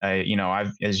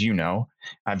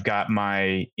 I've got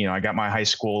my, I got my high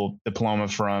school diploma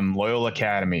from Loyola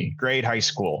Academy, great high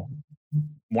school.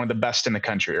 One of the best in the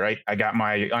country, right? I got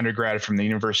my undergrad from the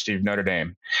University of Notre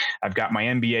Dame. I've got my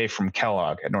MBA from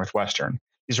Kellogg at Northwestern.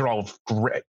 These are all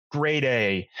grade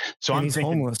A. So and he's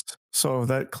homeless. So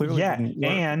that clearly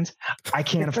and I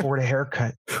can't afford a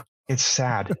haircut. It's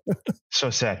sad. So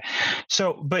sad.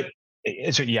 So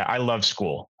I love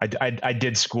school. I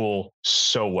did school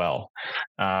so well.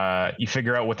 You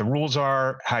figure out what the rules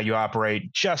are, how you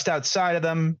operate just outside of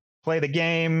them, play the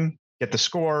game, get the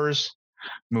scores.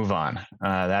 move on.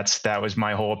 That was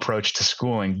my whole approach to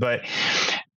schooling. But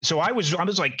so I was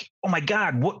like, oh my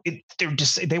God,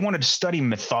 they wanted to study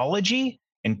mythology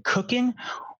and cooking.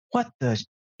 What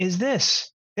is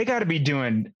this? They got to be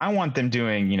doing, I want them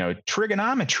doing,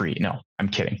 trigonometry. No, I'm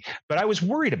kidding. But I was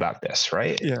worried about this.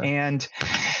 Right. Yeah. And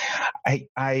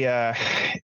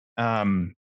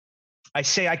I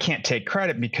say I can't take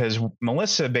credit because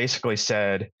Melissa basically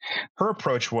said her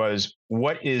approach was,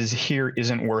 what is here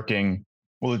isn't working.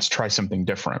 Well, let's try something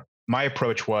different. My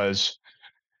approach was,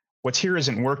 what's here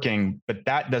isn't working, but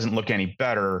that doesn't look any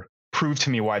better. Prove to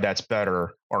me why that's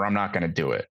better, or I'm not going to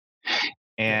do it.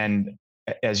 And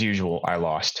as usual, I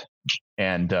lost.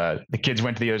 And the kids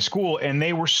went to the other school and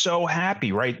they were so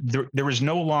happy, right? There was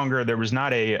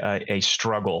not a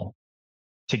struggle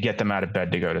to get them out of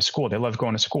bed to go to school. They love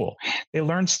going to school. They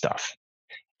learn stuff.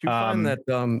 Do you find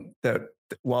that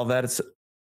while that's,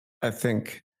 I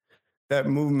think that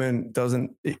movement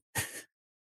doesn't,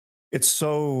 it's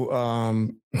so,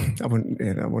 I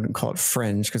wouldn't call it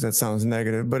fringe because that sounds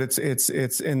negative, but it's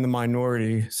in the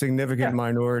minority, significant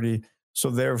minority. So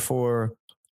therefore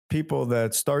people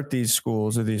that start these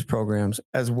schools or these programs,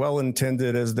 as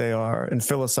well-intended as they are, and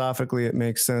philosophically it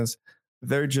makes sense,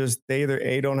 they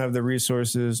either don't have the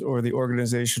resources or the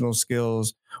organizational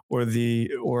skills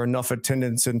or enough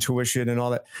attendance and tuition and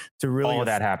all that to really. All of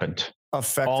that happened.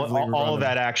 Effectively, all of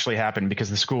that actually happened because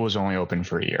the school was only open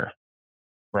for a year,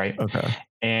 right? Okay.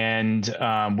 And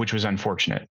which was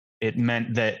unfortunate. It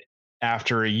meant that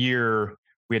after a year,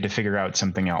 we had to figure out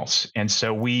something else. And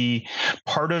so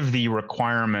part of the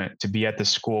requirement to be at the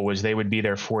school was they would be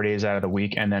there 4 days out of the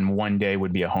week, and then one day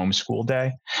would be a homeschool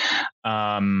day.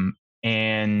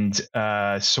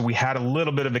 So we had a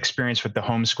little bit of experience with the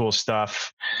homeschool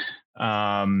stuff.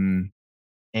 And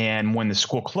when the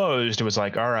school closed, it was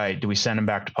like, all right, do we send them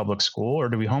back to public school or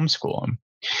do we homeschool them?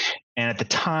 And at the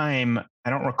time, I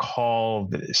don't recall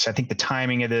this. I think the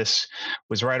timing of this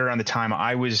was right around the time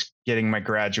I was getting my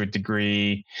graduate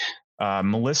degree.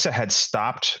 Melissa had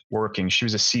stopped working. She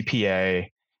was a CPA.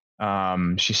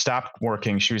 She stopped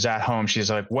working. She was at home.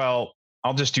 She's like, well,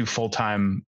 I'll just do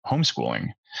full-time homeschooling.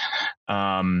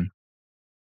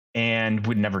 And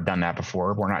we'd never done that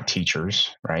before. We're not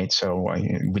teachers, right? So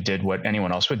we did what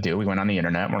anyone else would do. We went on the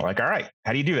internet and we're like, all right,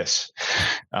 how do you do this?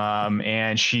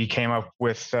 And she came up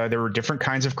with, there were different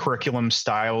kinds of curriculum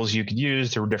styles you could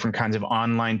use. There were different kinds of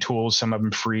online tools, some of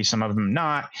them free, some of them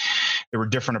not. There were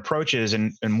different approaches.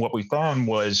 And what we found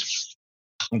was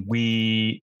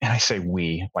and I say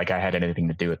we, like I had anything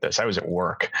to do with this. I was at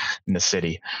work in the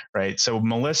city, right? So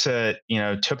Melissa,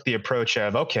 took the approach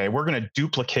of, okay, we're going to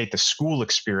duplicate the school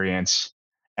experience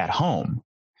at home.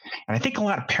 And I think a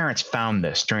lot of parents found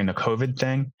this during the COVID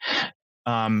thing.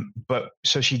 But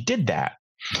so she did that.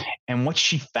 And what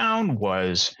she found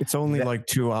was it's only like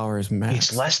 2 hours max.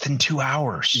 It's less than 2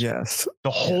 hours. Yes.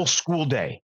 The whole school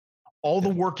day, all the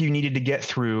work you needed to get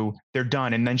through, they're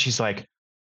done. And then she's like,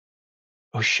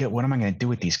 oh shit, what am I going to do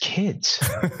with these kids?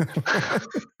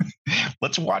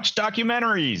 Let's watch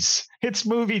documentaries. It's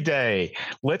movie day.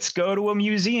 Let's go to a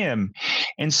museum.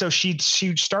 And so she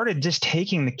started just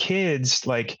taking the kids,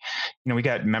 like, we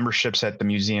got memberships at the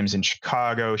museums in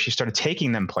Chicago. She started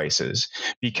taking them places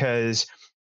because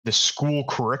the school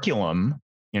curriculum,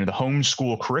 the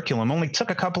homeschool curriculum only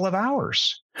took a couple of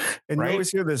hours. And right? You always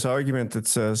hear this argument that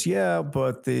says, yeah,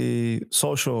 but the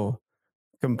social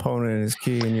component is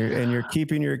key, and you're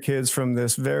keeping your kids from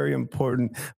this very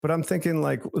important. But I'm thinking,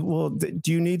 like, well,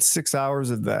 do you need 6 hours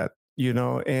of that?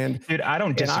 And dude, I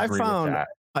don't disagree with that.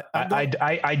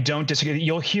 I don't disagree.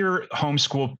 You'll hear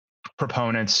homeschool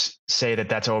proponents say that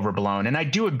that's overblown, and I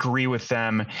do agree with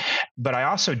them, but I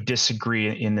also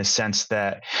disagree in the sense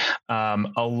that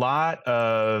a lot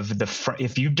of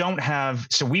if you don't have,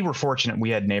 so we were fortunate, we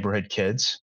had neighborhood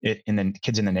kids in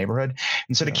the neighborhood,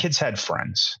 and so the kids had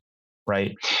friends.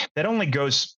 Right. That only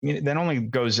goes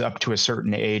up to a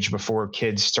certain age before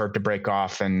kids start to break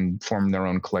off and form their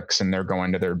own cliques and they're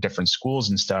going to their different schools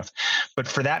and stuff. But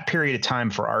for that period of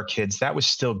time for our kids, that was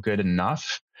still good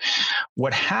enough.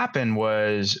 What happened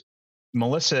was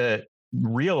Melissa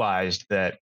realized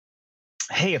that,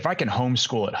 hey, if I can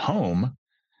homeschool at home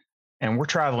and we're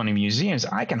traveling to museums,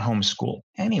 I can homeschool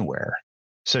anywhere.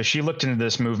 So she looked into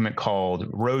this movement called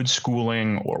road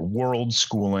schooling or world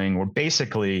schooling, where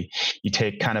basically you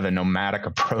take kind of a nomadic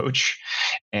approach.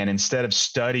 And instead of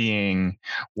studying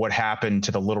what happened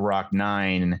to the Little Rock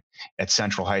Nine at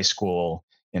Central High School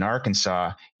in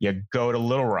Arkansas, you go to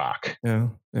Little Rock. Yeah.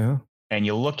 And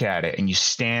you look at it and you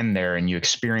stand there and you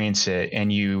experience it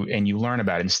and you learn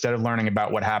about it. Instead of learning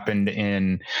about what happened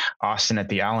in Austin at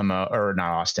the Alamo, or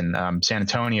not Austin, San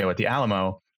Antonio at the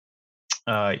Alamo,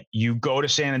 you go to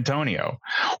San Antonio,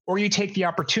 or you take the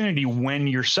opportunity when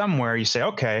you're somewhere, you say,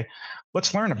 okay,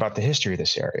 let's learn about the history of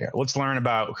this area. Let's learn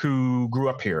about who grew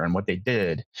up here and what they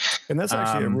did. And that's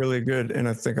actually a really good, and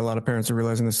I think a lot of parents are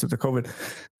realizing this with the COVID,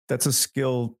 that's a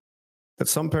skill that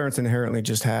some parents inherently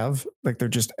just have, like they're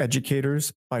just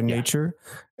educators by nature,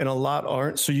 and a lot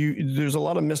aren't. So there's a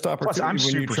lot of missed opportunity. Plus, I'm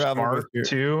when you super travel smart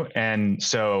too, and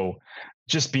so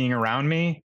just being around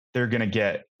me, they're gonna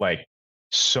get like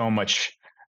so much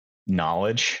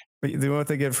knowledge. But you know what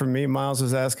they get from me? Miles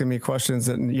was asking me questions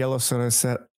in Yellowstone. I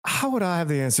said, how would I have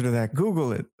the answer to that?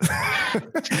 Google it.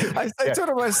 I told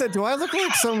him, I said, do I look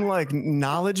like some like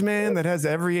knowledge man that has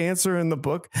every answer in the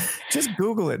book? Just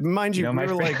Google it. Mind you, we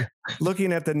were like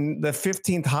looking at the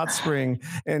 15th hot spring,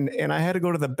 and I had to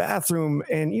go to the bathroom,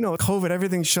 and you know, COVID,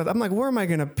 everything's shut. I'm like, where am I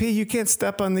going to pee? You can't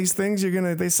step on these things.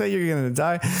 They say you're going to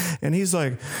die. And he's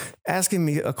like asking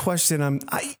me a question.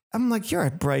 I'm like, you're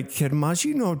a bright kid, Mosh.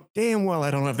 You know damn well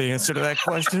I don't have the answer to that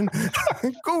question.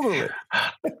 Google it.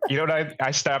 You know what?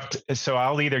 I stopped. So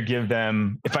I'll either give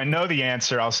them, if I know the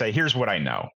answer, I'll say, here's what I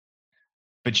know.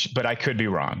 But I could be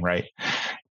wrong, right?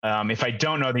 If I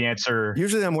don't know the answer.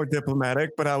 Usually I'm more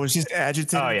diplomatic, but I was just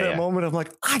agitated at that moment. I'm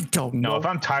like, I don't know. No, if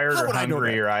I'm tired or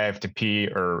hungry or I have to pee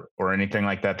or anything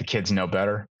like that, the kids know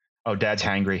better. Oh, Dad's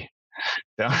hangry.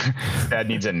 Dad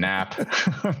needs a nap.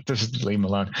 Just leave him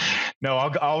alone. No,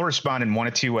 I'll respond in one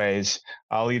of two ways.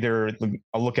 I'll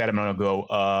look at him and I'll go,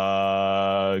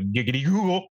 giggity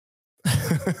Google.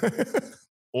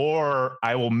 Or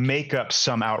I will make up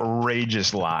some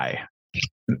outrageous lie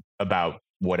about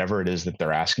whatever it is that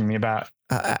they're asking me about.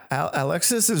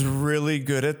 Alexis is really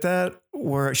good at that,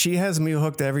 where she has me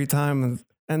hooked every time.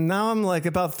 And now I'm like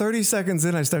about 30 seconds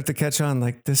in, I start to catch on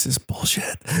like, this is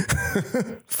bullshit.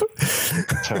 This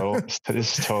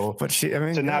is total. But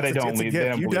so now they don't leave.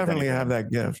 You definitely have that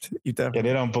gift. You definitely.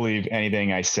 They don't believe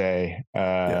anything I say.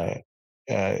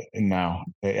 No,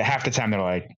 half the time they're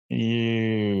like,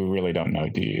 you really don't know,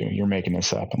 do you? You're making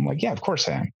this up. I'm like, yeah, of course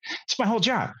I am. It's my whole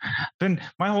job.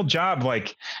 My whole job,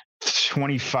 like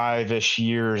 25-ish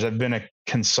years, I've been a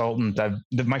consultant.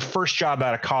 My first job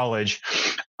out of college,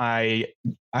 I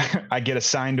get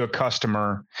assigned to a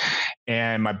customer,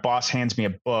 and my boss hands me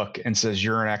a book and says,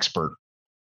 you're an expert.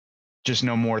 Just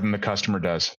know more than the customer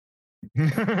does.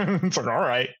 It's like, all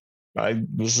right. I'm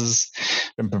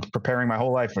preparing my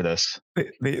whole life for this.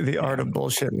 The art of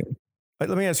bullshit.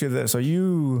 Let me ask you this. Do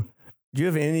you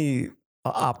have any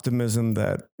optimism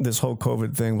that this whole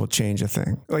COVID thing will change a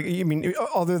thing? Like, I mean,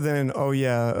 other than,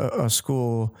 a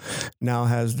school now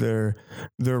has their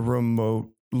remote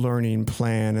learning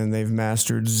plan and they've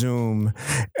mastered Zoom,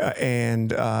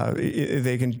 and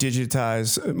they can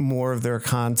digitize more of their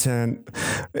content.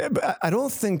 But I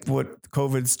don't think what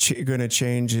COVID's going to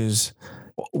change is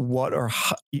what or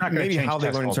maybe how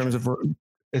they learn in terms of.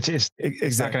 It's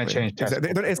not going to change.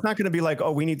 It's not going to be like,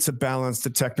 we need to balance the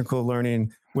technical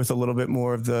learning with a little bit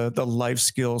more of the life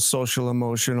skills, social,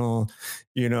 emotional,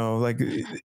 like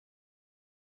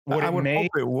what I would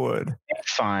hope it would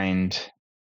find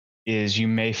is you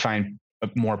may find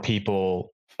more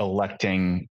people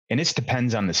electing, and this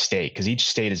depends on the state because each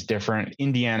state is different.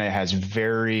 Indiana has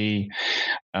very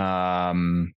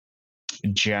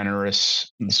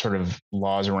generous sort of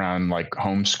laws around like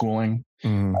homeschooling.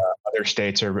 Other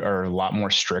states are a lot more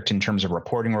strict in terms of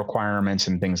reporting requirements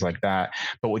and things like that.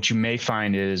 But what you may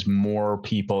find is more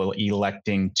people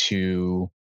electing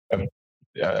to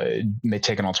may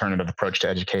take an alternative approach to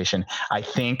education. I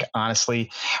think,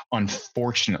 honestly,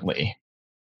 unfortunately,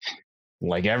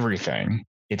 like everything,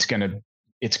 it's gonna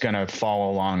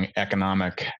fall along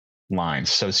economic lines,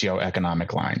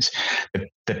 socioeconomic lines.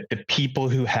 The people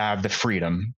who have the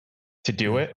freedom to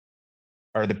do it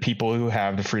are the people who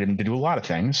have the freedom to do a lot of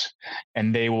things,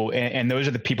 and they will. And those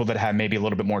are the people that have maybe a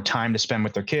little bit more time to spend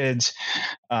with their kids,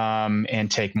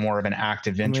 and take more of an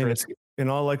active interest. In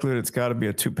all likelihood, it's got to be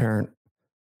a 2-parent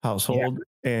household,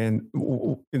 and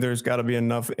there's got to be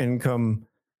enough income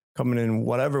coming in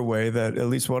whatever way that at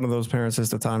least one of those parents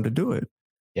has the time to do it.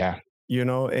 Yeah.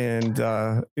 And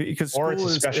because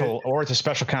it's a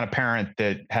special kind of parent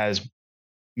that has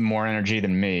more energy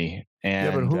than me.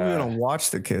 And but who's going to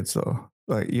watch the kids though?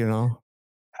 Like,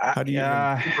 how do you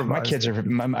my kids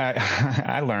them?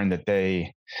 I learned that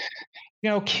they,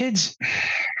 kids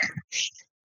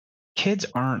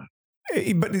aren't.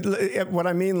 But what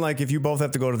I mean, like, if you both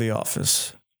have to go to the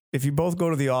office,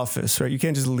 right? You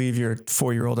can't just leave your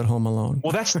 4-year-old at home alone.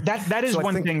 Well, that is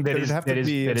one thing that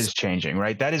is changing,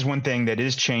 right? That is one thing that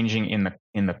is changing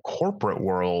in the corporate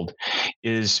world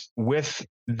is with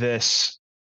this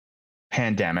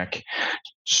pandemic.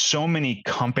 So many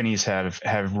companies have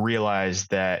realized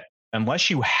that unless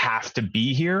you have to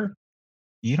be here,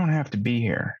 you don't have to be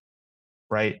here.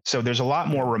 Right. So there's a lot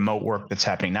more remote work that's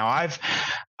happening. Now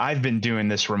I've been doing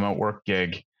this remote work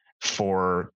gig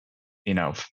for,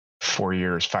 4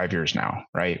 years, 5 years now.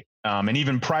 Right. And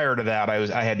even prior to that,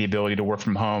 I had the ability to work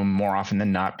from home more often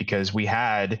than not because we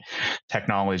had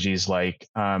technologies like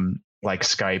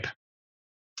Skype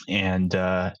and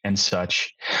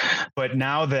such. But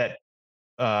now that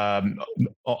a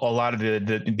lot of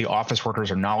the office workers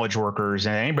are knowledge workers,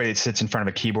 and anybody that sits in front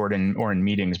of a keyboard or in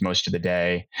meetings most of the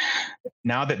day,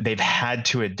 now that they've had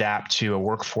to adapt to a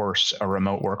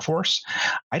remote workforce,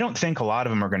 I don't think a lot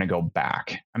of them are going to go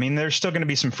back. I mean, there's still going to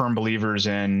be some firm believers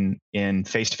in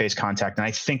face-to-face contact, and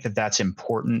I think that that's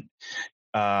important.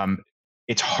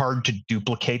 It's hard to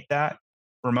duplicate that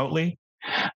remotely.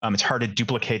 It's hard to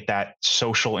duplicate that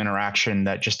social interaction,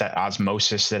 that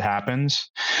osmosis that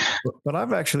happens. But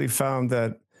I've actually found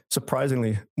that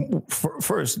surprisingly,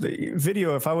 first the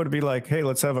video, if I would be like, hey,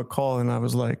 let's have a call. And I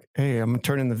was like, hey, I'm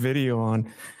turning the video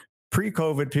on.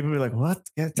 Pre-COVID, people would be like, what?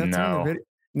 Yeah, that's on the video.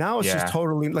 Now it's just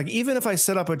totally like, even if I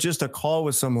set up just a call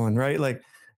with someone, right? Like,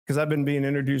 because I've been being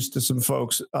introduced to some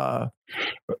folks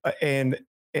and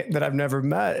that I've never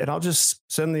met, and I'll just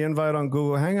send the invite on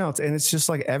Google Hangouts, and it's just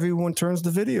like everyone turns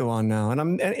the video on now.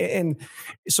 And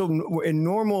so in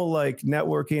normal like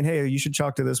networking, hey, you should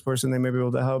talk to this person, they may be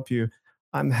able to help you.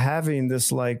 I'm having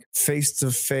this like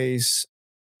face-to-face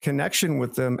connection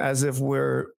with them as if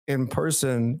we're in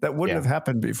person. That wouldn't have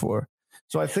happened before.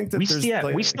 So I think that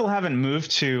we still haven't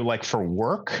moved to, like, for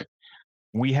work,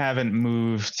 we haven't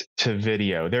moved to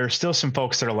video. There are still some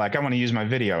folks that are like, I want to use my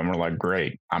video. And we're like,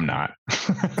 great. I'm not.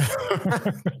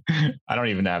 I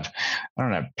don't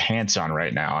have pants on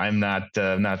right now. I'm not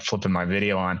flipping my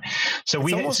video on. So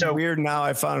it's almost weird now.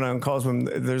 I found on calls when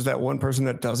there's that one person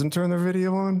that doesn't turn their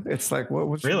video on. It's like,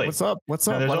 what's up? What's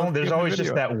up? No, there's always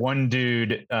just that one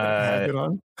dude,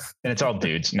 and it's all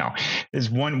dudes. No, there's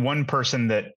one person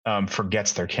that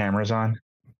forgets their cameras on.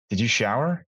 Did you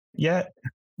shower yet?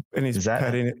 And he's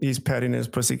petting his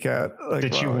pussycat. Like,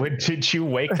 did you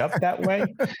wake up that way?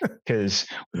 Because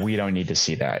we don't need to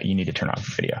see that. You need to turn off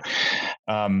the video.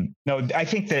 No, I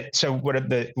think that. So what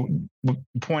the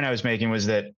point I was making was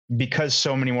that because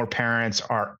so many more parents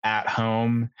are at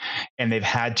home and they've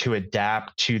had to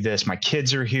adapt to this. My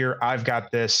kids are here. I've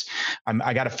got this.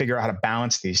 I got to figure out how to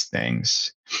balance these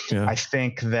things. Yeah. I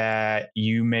think that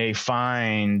you may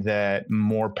find that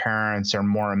more parents are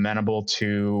more amenable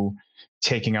to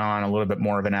taking on a little bit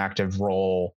more of an active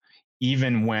role,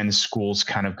 even when schools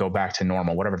kind of go back to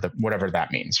normal, whatever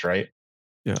that means, right?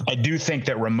 Yeah. I do think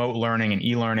that remote learning and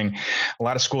e-learning, a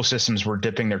lot of school systems were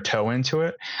dipping their toe into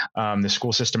it. The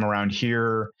school system around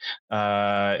here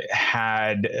every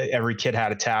kid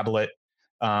had a tablet.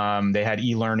 They had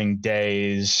e-learning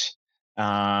days,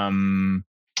 but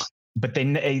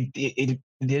they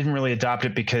didn't really adopt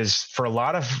it because for a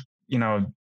lot of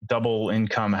double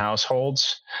income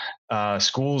households,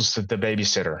 school's the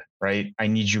babysitter, right? I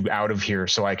need you out of here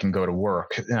so I can go to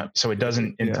work. So it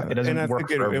doesn't and work.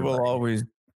 Think it will always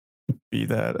be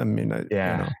that. I mean,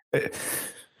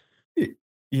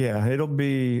 it'll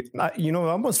be, I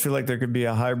almost feel like there could be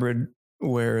a hybrid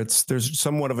where there's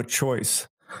somewhat of a choice,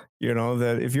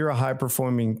 that if you're a high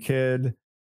performing kid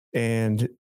and,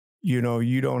 you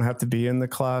don't have to be in the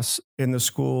class, in the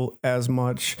school as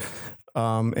much,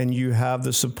 and you have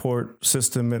the support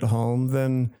system at home,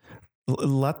 then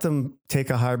let them take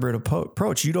a hybrid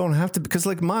approach. You don't have to, because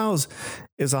like Miles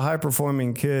is a high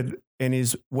performing kid and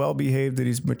he's well behaved, that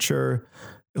he's mature,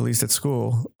 at least at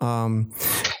school.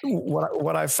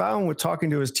 What I found with talking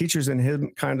to his teachers and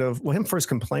him him first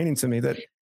complaining to me that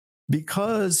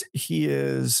because he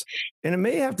is, and it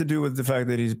may have to do with the fact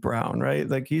that he's brown, right?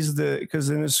 Like because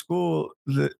in his school,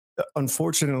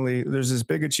 unfortunately, there's this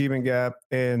big achievement gap,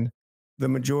 and the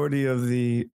majority of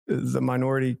the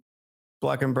minority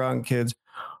Black and brown kids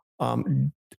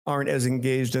aren't as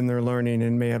engaged in their learning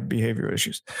and may have behavior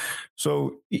issues.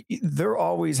 So they're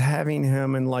always having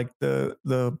him in like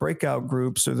the breakout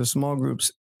groups or the small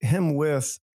groups, him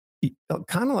with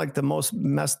kind of like the most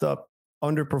messed up,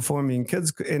 underperforming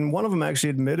kids. And one of them actually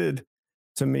admitted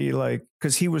to me, like,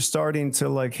 because he was starting to,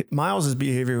 like, Miles's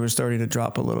behavior was starting to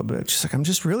drop a little bit. She's like, I'm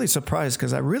just really surprised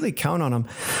because I really count on him.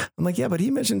 I'm like, yeah, but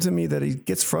he mentioned to me that he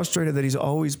gets frustrated that he's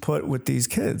always put with these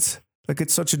kids. Like,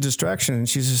 it's such a distraction. And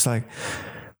she's just like,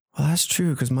 well, that's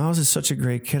true, because Miles is such a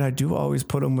great kid. I do always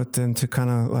put him with them to kind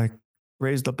of like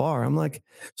raise the bar. I'm like,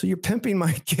 so you're pimping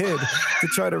my kid to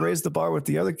try to raise the bar with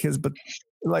the other kids, but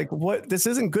like, what? This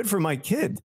isn't good for my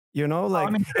kid.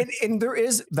 Like, and there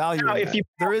is value.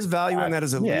 There is value in that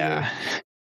as a leader.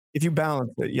 if you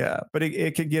balance it, yeah. But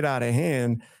it could get out of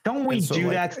hand. Don't we do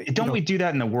that? Don't we do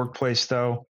that in the workplace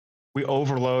though? We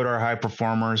overload our high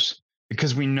performers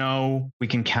because we know we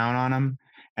can count on them.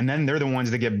 And then they're the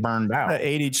ones that get burned out.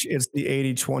 It's the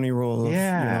 80-20 rule of,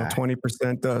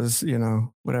 20% does,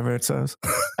 whatever it says.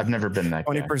 I've never been that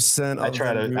 20%. I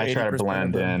try to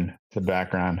blend in the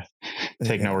background,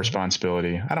 take no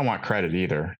responsibility. I don't want credit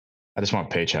either. I just want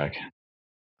paycheck.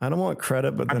 I don't want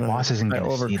credit, but then boss isn't going to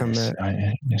overcommit.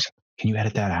 Can you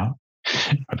edit that out?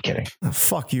 I'm kidding.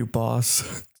 Fuck you,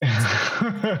 boss.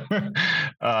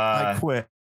 I quit.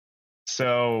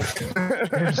 So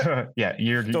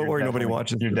you're don't worry, nobody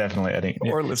watches. You're definitely editing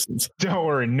or listens. Don't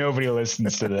worry, nobody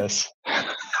listens to this.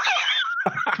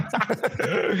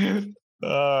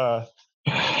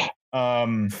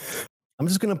 I'm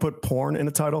just gonna put porn in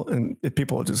the title, and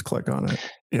people will just click on it.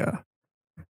 Yeah,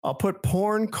 I'll put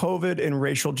porn, COVID, and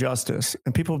racial justice,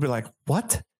 and people will be like,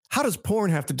 "What? How does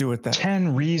porn have to do with that?"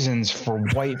 10 reasons for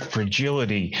white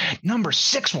fragility. Number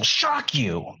 6 will shock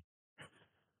you.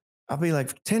 I'll be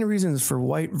like 10 reasons for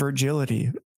white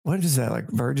virgility. What is that? Like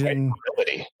virgin,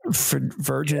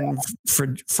 fragile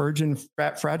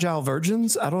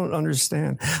virgins? I don't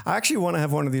understand. I actually want to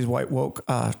have one of these white woke.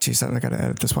 I got to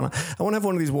edit this one. I want to have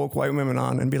one of these woke white women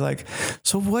on and be like,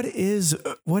 so what is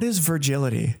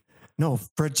virgility? No,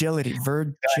 fragility.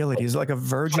 Virgility is like a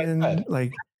virgin,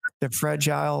 like the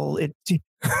fragile.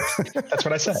 That's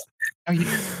what I said.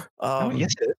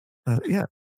 Yes. Yeah,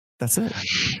 that's it.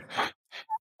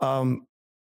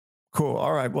 Cool.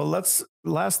 All right. Well,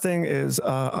 last thing is,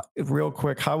 real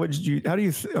quick.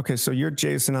 Okay. So you're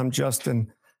Jason, I'm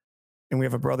Justin, and we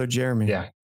have a brother, Jeremy. Yeah.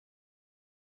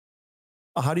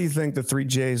 How do you think the 3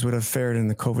 J's would have fared in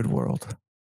the COVID world?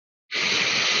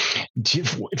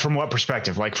 From what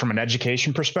perspective? Like from an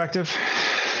education perspective?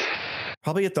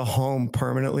 Probably at the home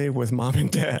permanently with mom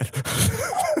and dad.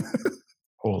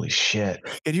 Holy shit.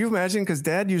 Can you imagine? Because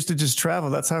dad used to just travel.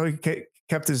 That's how he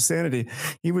kept his sanity.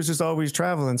 He was just always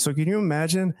traveling. So can you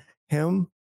imagine him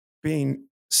being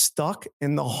stuck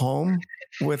in the home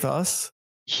with us?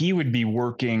 He would be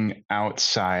working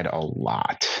outside a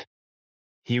lot.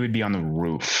 He would be on the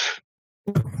roof.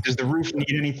 Does the roof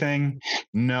need anything?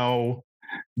 No,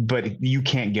 but you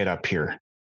can't get up here.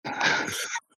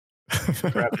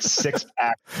 Grab a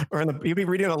 6-pack. Or you'd be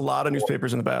reading a lot of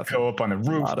newspapers in the bathroom. Go up on the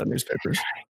roof. A lot of newspapers.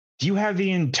 Do you have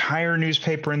the entire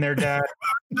newspaper in there, Dad?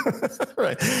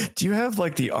 Right. Do you have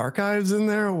like the archives in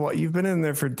there? What, you've been in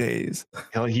there for days.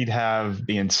 He'd have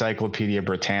the Encyclopedia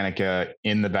Britannica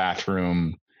in the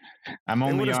bathroom.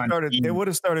 They would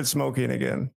have started smoking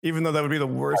again, even though that would be the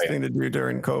worst thing to do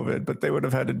during COVID, but they would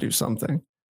have had to do something.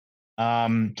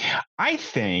 I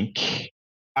think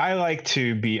I like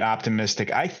to be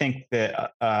optimistic. I think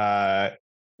that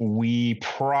we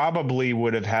probably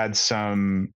would have had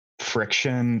some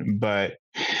friction, but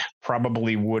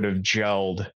probably would have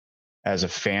gelled as a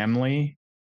family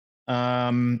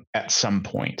at some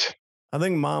point. I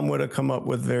think mom would have come up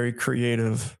with very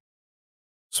creative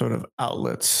sort of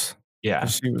outlets. Yeah.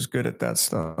 She was good at that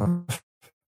stuff.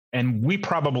 And we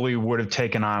probably would have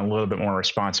taken on a little bit more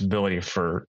responsibility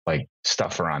for like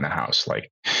stuff around the house,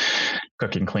 like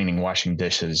cooking, cleaning, washing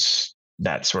dishes,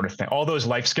 that sort of thing. All those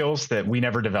life skills that we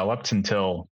never developed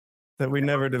until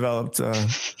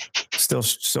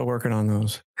still working on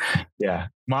those. Yeah.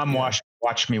 Mom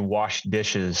watched me wash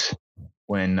dishes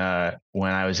when I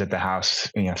was at the house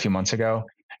a few months ago.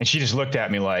 And she just looked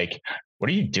at me like, what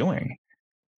are you doing?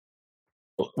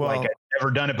 Well, like I'd never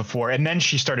done it before. And then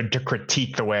she started to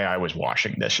critique the way I was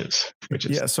washing dishes, which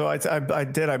is. So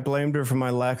I blamed her for my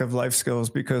lack of life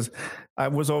skills because I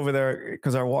was over there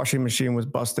because our washing machine was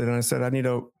busted. And I said, I need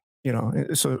to,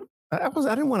 so I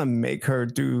didn't want to make her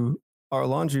do our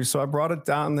laundry. So I brought it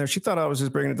down there. She thought I was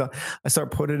just bringing it down. I started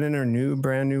putting it in her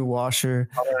brand new washer.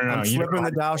 I'm flipping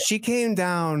the dial. She came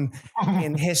down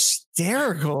in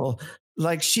hysterical.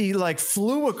 Like she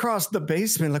flew across the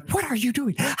basement. Like, what are you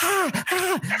doing? No,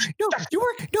 you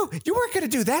weren't going to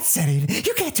do that setting.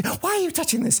 You can't. Why are you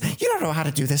touching this? You don't know how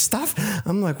to do this stuff.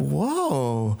 I'm like,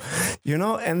 whoa,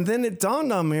 and then it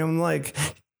dawned on me. I'm like,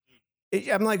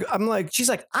 she's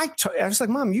like, I was like,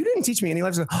 Mom, you didn't teach me any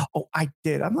life. Like, oh, I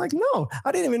did. I'm like, no,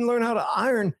 I didn't even learn how to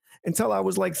iron until I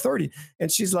was like 30.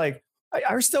 And she's like,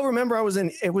 I still remember it was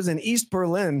in East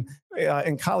Berlin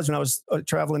in college when I was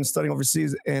traveling and studying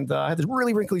overseas. And I had this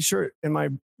really wrinkly shirt and my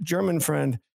German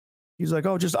friend, he's like,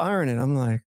 oh, just iron it. I'm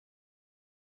like,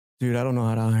 dude, I don't know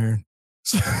how to iron.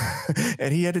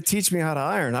 And he had to teach me how to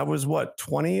iron. I was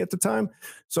 20 at the time.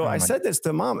 So I said this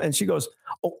to Mom and she goes,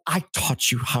 oh, I taught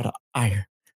you how to iron.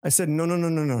 I said, no, no, no,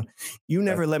 no, no. You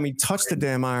never let me touch the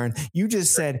damn iron. You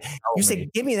just said,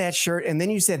 give me that shirt. And then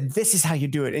you said, this is how you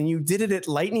do it. And you did it at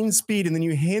lightning speed. And then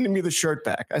you handed me the shirt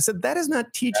back. I said, that is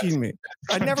not teaching me.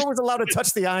 I never was allowed to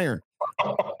touch the iron.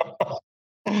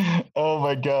 Oh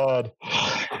my God.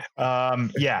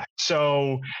 Yeah.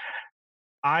 So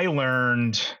I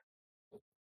learned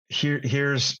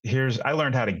I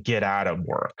learned how to get out of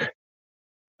work,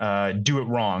 do it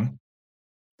wrong,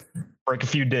 break a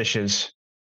few dishes,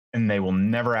 and they will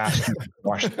never ask you to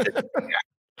wash the dishes again.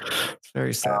 It's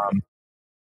very sad.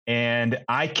 And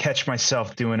I catch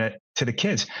myself doing it to the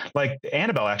kids. Like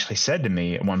Annabelle actually said to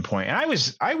me at one point, and I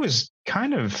was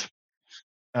kind of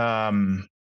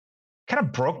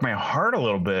broke my heart a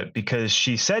little bit, because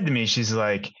she said to me, she's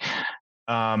like,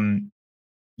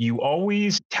 you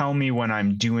always tell me when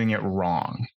I'm doing it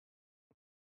wrong.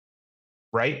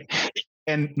 Right.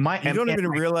 And you don't even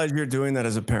realize you're doing that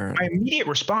as a parent. My immediate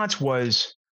response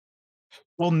was,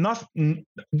 well, nothing,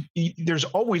 there's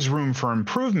always room for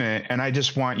improvement. And I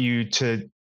just want you to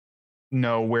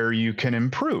know where you can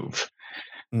improve.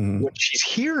 Mm-hmm. What she's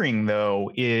hearing,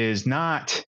 though, is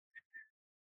not,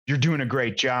 you're doing a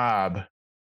great job.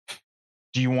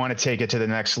 Do you want to take it to the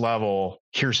next level?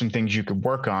 Here's some things you could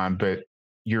work on, but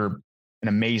you're an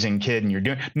amazing kid and you're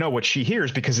doing. No, what she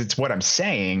hears, because it's what I'm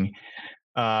saying.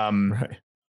 Right.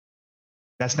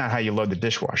 That's not how you load the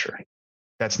dishwasher.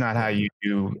 That's not how you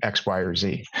do X, Y, or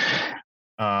Z.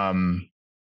 Yeah,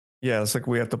 it's like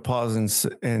we have to pause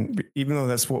and even though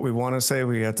that's what we want to say,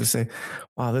 we have to say,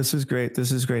 wow, this is great.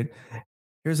 This is great.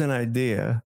 Here's an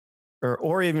idea.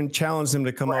 Or even challenge them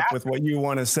to come up with what you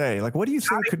want to say. Like, what do you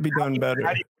think could be done better?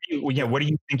 What do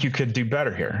you think you could do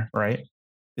better here? Right.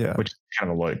 Yeah. Which is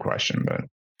kind of a loaded question, but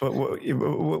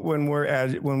when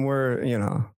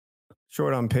we're,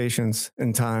 short on patience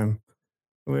and time,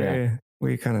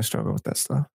 we kind of struggle with that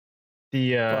stuff.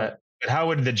 But how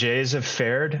would the Jays have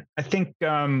fared? I think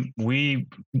we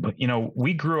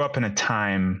grew up in a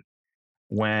time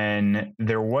when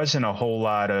there wasn't a whole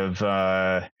lot of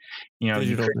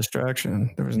digital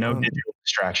distraction. There was no digital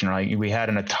distraction. Right? We had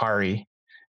an Atari,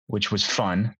 which was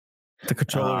fun. The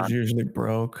controller was usually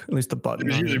broke. At least the button.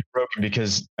 It was usually broken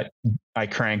because I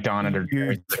cranked on it.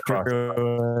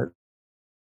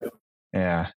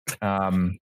 Yeah.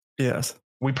 Yes.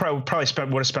 We probably would have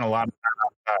spent a lot of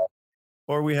time.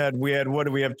 Or we had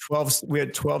 12. We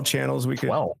had 12 channels. We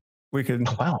could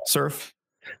surf.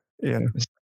 Yeah.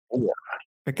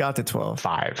 It got to 12.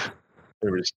 5.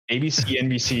 There was ABC,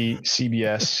 NBC,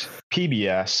 CBS,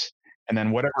 PBS, and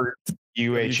then whatever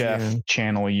UHF WGN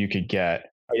channel you could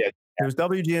get. Oh yeah. There was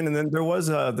WGN, and then there was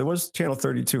channel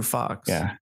 32 Fox.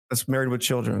 Yeah. That's Married with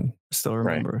Children. I still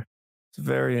remember. Right. It's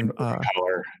very in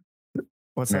color.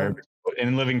 What's that?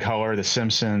 In living color, The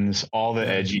Simpsons, all the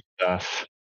edgy stuff.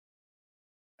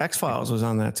 X-Files was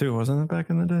on that too, wasn't it, back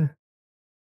in the day?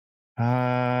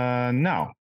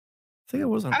 No. I think it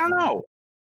was on. I don't know.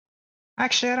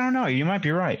 Actually, I don't know. You might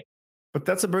be right. But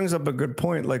that brings up a good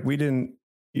point. Like, we didn't,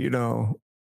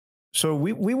 so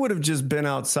we would have just been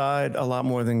outside a lot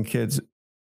more than kids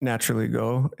naturally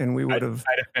go. And we would have.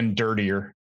 I'd have been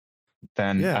dirtier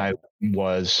than I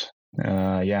was.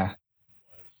 Yeah.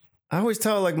 I always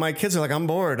tell, like, my kids are like, I'm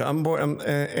bored.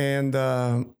 And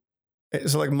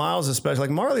so, like, Miles, especially, like,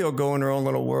 Marley will go in her own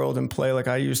little world and play like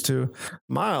I used to.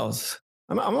 Miles,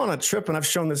 I'm on a trip and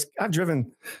I've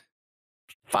driven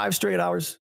 5 straight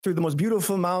hours through the most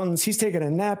beautiful mountains. He's taking a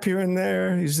nap here and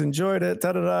there. He's enjoyed it.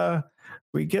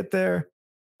 We get there.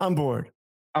 I'm bored.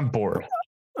 I'm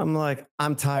like,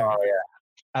 I'm tired. Oh yeah.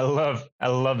 I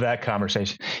love that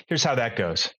conversation. Here's how that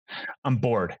goes. I'm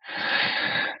bored.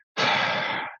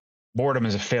 Boredom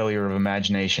is a failure of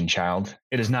imagination, child.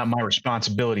 It is not my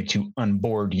responsibility to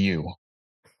unboard you.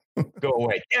 Go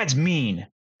away. Dad's mean.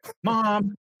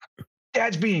 Mom,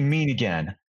 Dad's being mean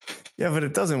again. Yeah, but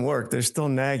it doesn't work. They still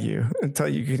nag you until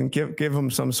you can give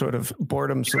them some sort of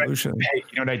boredom solution. Hey,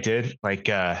 you know what I did? Like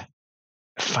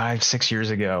 5-6 years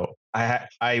ago, I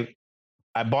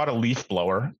bought a leaf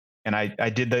blower, and I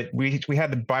did that. We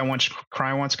had the buy once,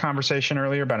 cry once conversation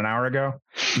earlier about an hour ago.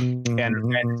 Mm-hmm.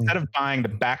 And instead of buying the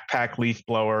backpack leaf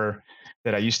blower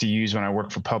that I used to use when I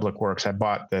worked for Public Works, I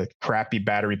bought the crappy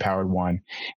battery powered one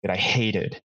that I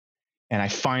hated. And I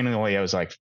was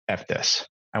like, F this.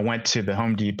 I went to the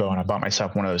Home Depot and I bought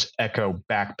myself one of those Echo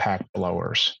backpack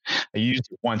blowers. I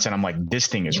used it once and I'm like, this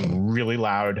thing is really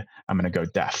loud. I'm going to go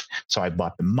deaf. So I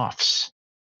bought the muffs,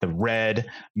 the red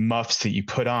muffs that you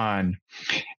put on.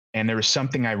 And there was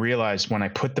something I realized when I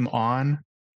put them on,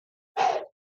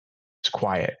 it's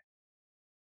quiet.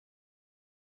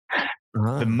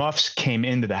 Uh-huh. The muffs came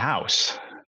into the house.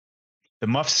 The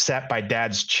muffs sat by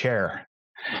Dad's chair.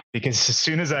 because as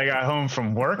soon as I got home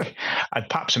from work, I'd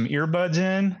pop some earbuds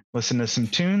in, listen to some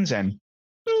tunes, and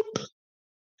boop,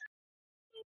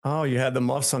 Oh, you had the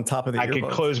muffs on top of the I could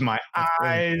earbuds. close my That's great.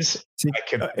 eyes. See, I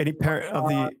could any parent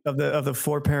of the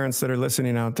 4 parents that are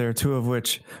listening out there, 2 of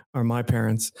which are my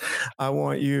parents, I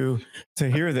want you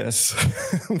to hear this.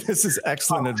 This is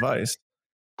excellent advice.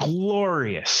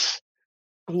 glorious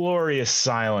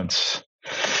silence.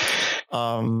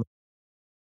 That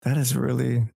is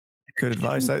really good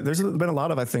advice. There's been a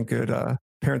lot of, I think, good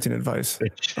parenting advice.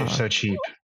 They're so cheap.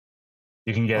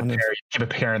 You can get a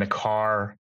pair in the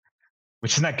car,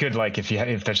 which is not good. Like if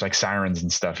there's like sirens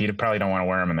and stuff, you probably don't want to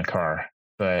wear them in the car.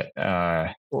 But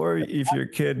or if your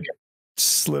kid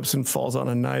slips and falls on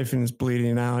a knife and is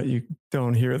bleeding out, you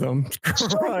don't hear them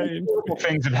crying.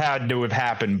 Things have had to have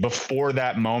happened before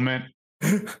that moment.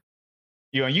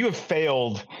 You have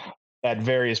failed at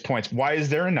various points. Why is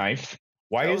there a knife?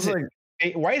 Why is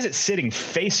it sitting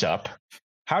face up?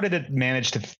 How did it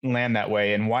manage to land that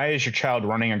way? And why is your child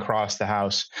running across the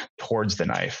house towards the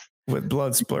knife? With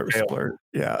blood splurt.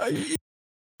 Yeah.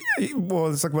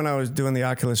 Well, it's like when I was doing the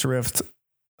Oculus Rift,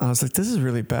 I was like, this is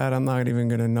really bad. I'm not even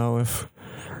going to know if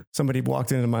somebody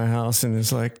walked into my house and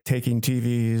is like taking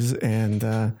TVs and,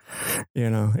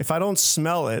 if I don't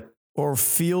smell it or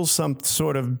feel some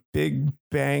sort of big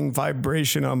bang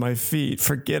vibration on my feet,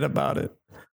 forget about it.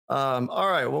 All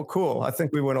right. Well, cool. I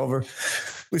think we went over, at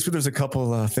least there's a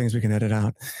couple things we can edit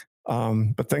out.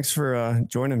 But thanks for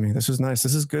joining me. This was nice.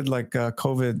 This is good, like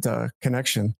COVID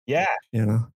connection. Yeah.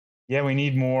 Yeah, we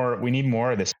need more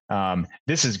of this.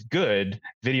 This is good.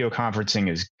 Video conferencing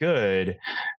is good.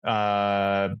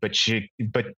 But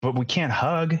we can't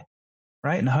hug,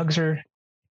 right? And hugs are.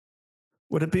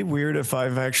 Would it be weird if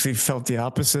I've actually felt the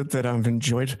opposite, that I've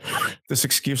enjoyed this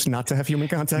excuse not to have human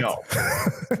contact?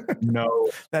 No.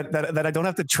 that I don't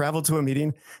have to travel to a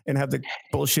meeting and have the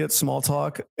bullshit small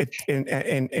talk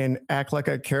and act like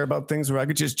I care about things, where I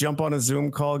could just jump on a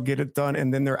Zoom call, get it done,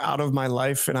 and then they're out of my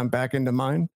life and I'm back into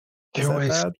mine. Is that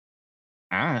bad?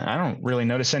 I don't really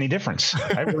notice any difference.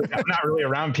 I'm not really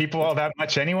around people all that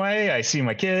much anyway. I see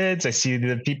my kids, I see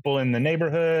the people in the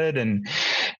neighborhood, and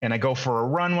I go for a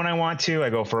run when I want to. I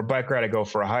go for a bike ride. I go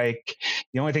for a hike.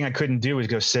 The only thing I couldn't do was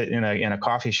go sit in a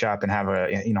coffee shop and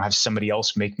have somebody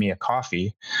else make me a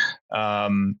coffee,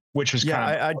 which was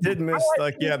I did miss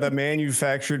the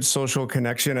manufactured social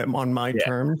connection on my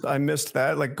terms. I missed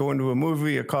that, like going to a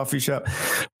movie, a coffee shop,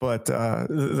 but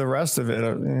the rest of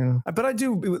it, but I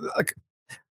do like.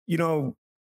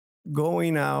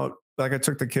 Going out, like I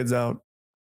took the kids out,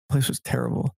 the place was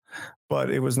terrible, but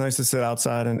it was nice to sit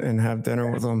outside and have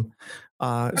dinner with them.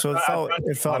 So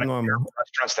it felt normal.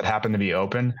 Restaurants that happened to be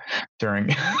open during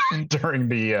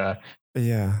the.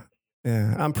 Yeah.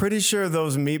 I'm pretty sure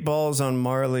those meatballs on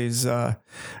Marley's,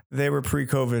 they were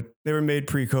pre-COVID. They were made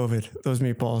pre-COVID, those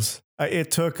meatballs. It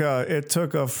took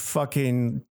a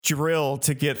fucking drill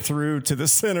to get through to the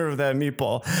center of that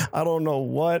meatball. I don't know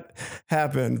what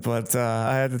happened, but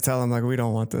I had to tell him, like, we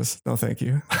don't want this. No, thank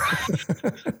you.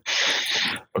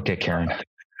 Okay, Karen.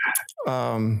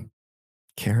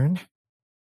 Karen?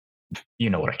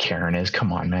 You know what a Karen is.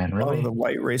 Come on, man. Really? Oh, the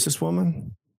white racist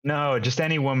woman? No, just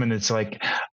any woman that's like,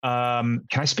 can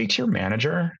I speak to your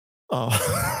manager? Oh,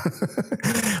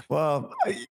 well,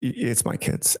 it's my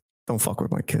kids. Don't fuck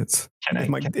with my kids.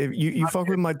 If you fuck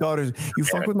with my daughter's,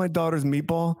 fuck with my daughter's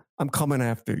meatball, I'm coming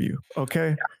after you,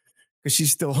 okay? Because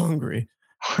she's still hungry.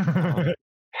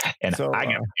 And so, I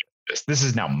got this. This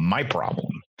is now my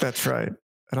problem. That's right.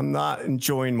 And I'm not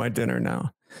enjoying my dinner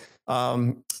now.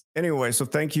 Anyway, so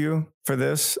thank you for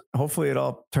this. Hopefully it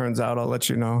all turns out. I'll let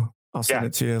you know. I'll send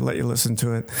it to you, let you listen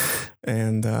to it.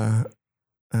 And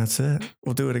that's it.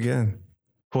 We'll do it again.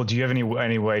 Cool. Do you have any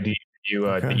way that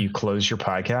you close your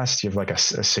podcast? Do you have like a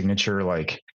signature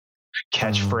like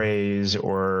catchphrase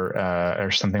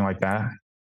or something like that?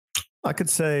 I could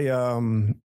say I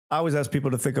always ask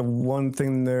people to think of one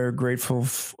thing they're grateful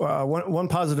for, one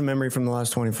positive memory from the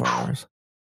last 24 hours.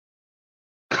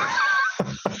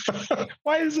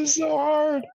 Why is this so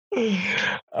hard?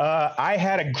 I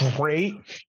had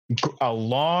a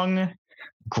long,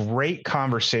 great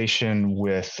conversation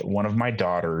with one of my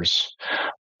daughters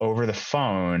over the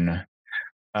phone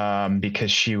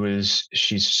because she's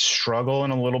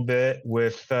struggling a little bit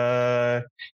with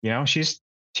she's a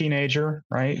teenager,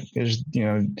 right? There's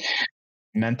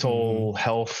mental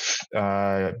health,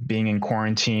 being in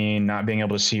quarantine, not being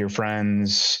able to see your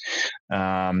friends,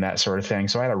 that sort of thing.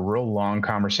 So I had a real long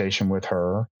conversation with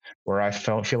her where I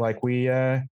feel like we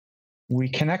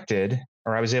connected,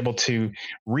 or I was able to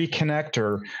reconnect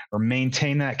or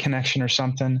maintain that connection or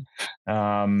something.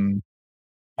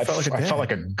 I felt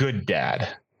like a good dad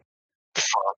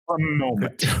for a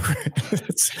moment.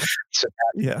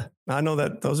 Yeah, I know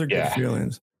that those are good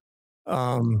feelings.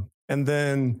 And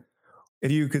then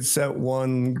if you could set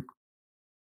one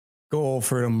goal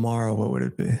for tomorrow, what would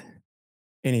it be?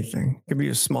 Anything. It could be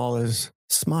as small as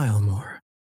smile more.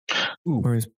 Ooh.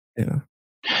 Or as,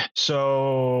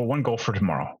 So one goal for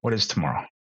tomorrow. What is tomorrow?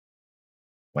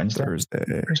 Wednesday? Thursday.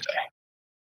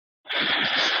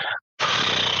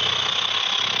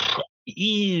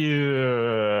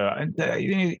 Yeah,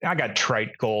 I got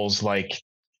trite goals like,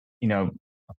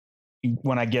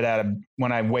 when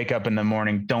I wake up in the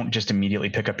morning, don't just immediately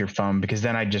pick up your phone, because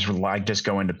then I just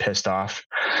go into pissed off,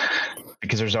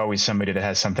 because there's always somebody that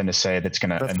has something to say that's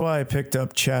gonna. That's why I picked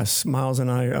up chess. Miles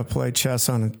and I play chess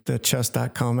on the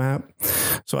chess.com app.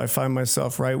 So I find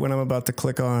myself right when I'm about to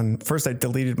click on. First, I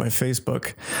deleted my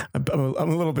Facebook. I'm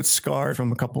a little bit scarred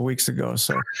from a couple of weeks ago.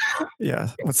 So,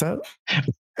 yeah. What's that?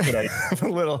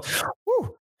 I'm a little.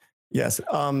 Woo. Yes.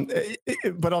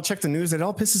 But I'll check the news. It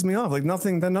all pisses me off. Like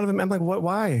nothing. Then none of them. I'm like, what?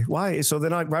 Why? So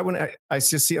then right when I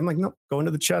just see, I'm like, no, go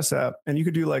into the chess app, and you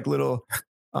could do like little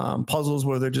puzzles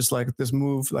where they're just like this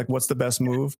move, like what's the best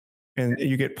move, and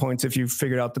you get points if you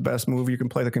figured out the best move. You can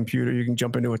play the computer. You can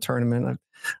jump into a tournament.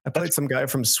 I played some guy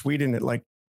from Sweden at like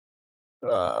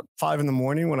 5 a.m.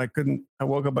 when I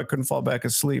woke up, I couldn't fall back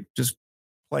asleep just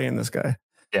playing this guy.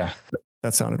 Yeah,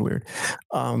 that sounded weird.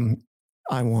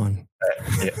 I won.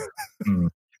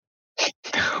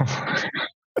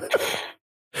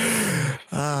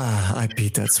 I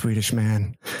beat that Swedish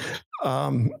man.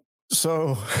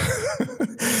 So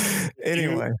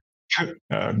anyway,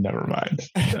 never mind.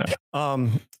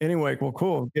 Anyway, well,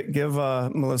 cool. Give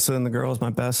Melissa and the girls my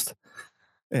best,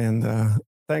 and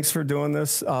thanks for doing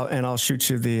this. And I'll shoot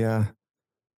you the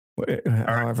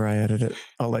however I edit it.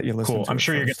 I'll let you listen. Cool. I'm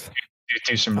sure you're gonna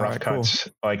do some rough cuts,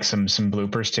 like some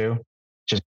bloopers too.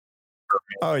 Just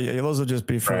oh yeah, those will just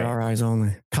be for our eyes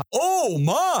only. Oh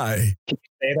my! Can you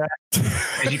say that?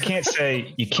 You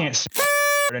can't say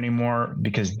anymore,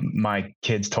 because my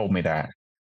kids told me that.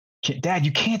 Dad,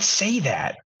 you can't say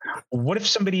that. What if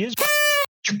somebody is?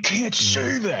 You can't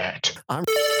say that.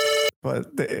 But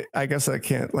I guess I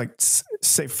can't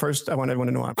say first. I want everyone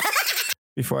to know I'm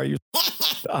before I use.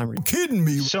 I'm kidding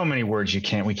me. So many words we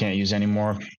can't use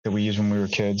anymore that we used when we were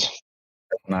kids.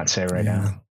 I will not say right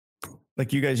now.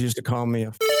 Like you guys used to call me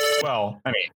a. Well,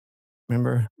 I mean,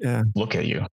 remember? Yeah. Look at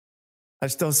you. I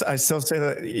still say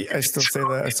that. I still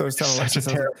tell Alexis.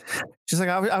 She's like,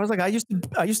 I was like, I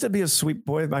used to be a sweet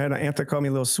boy. I had an aunt that called me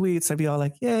Little Sweets. I'd be all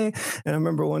like, yay. And I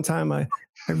remember one time I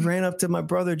ran up to my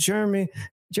brother Jeremy,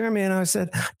 and I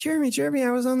said, Jeremy, I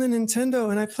was on the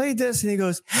Nintendo and I played this. And he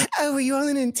goes, oh, were you on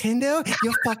the Nintendo?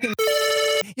 You fucking.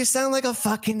 You sound like a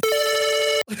fucking.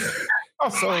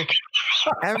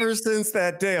 So ever since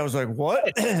that day, I was like,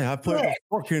 what? I played a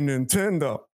fucking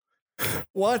Nintendo.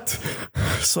 What?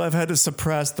 So I've had to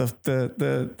suppress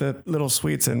the little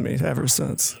sweets in me ever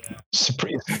since.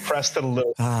 Suppress the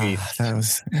little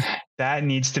sweets. That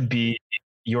needs to be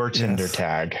your Tinder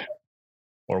tag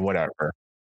or whatever.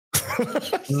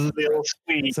 Little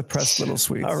sweets. Suppress little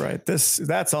sweets. All right.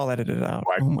 That's all edited out.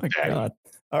 Oh my God.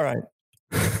 All right.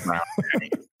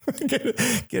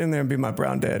 Get in there and be my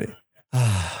brown daddy.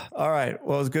 All right.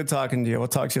 Well, it was good talking to you. We'll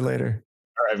talk to you later.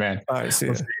 All right, man. All right. See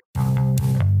you.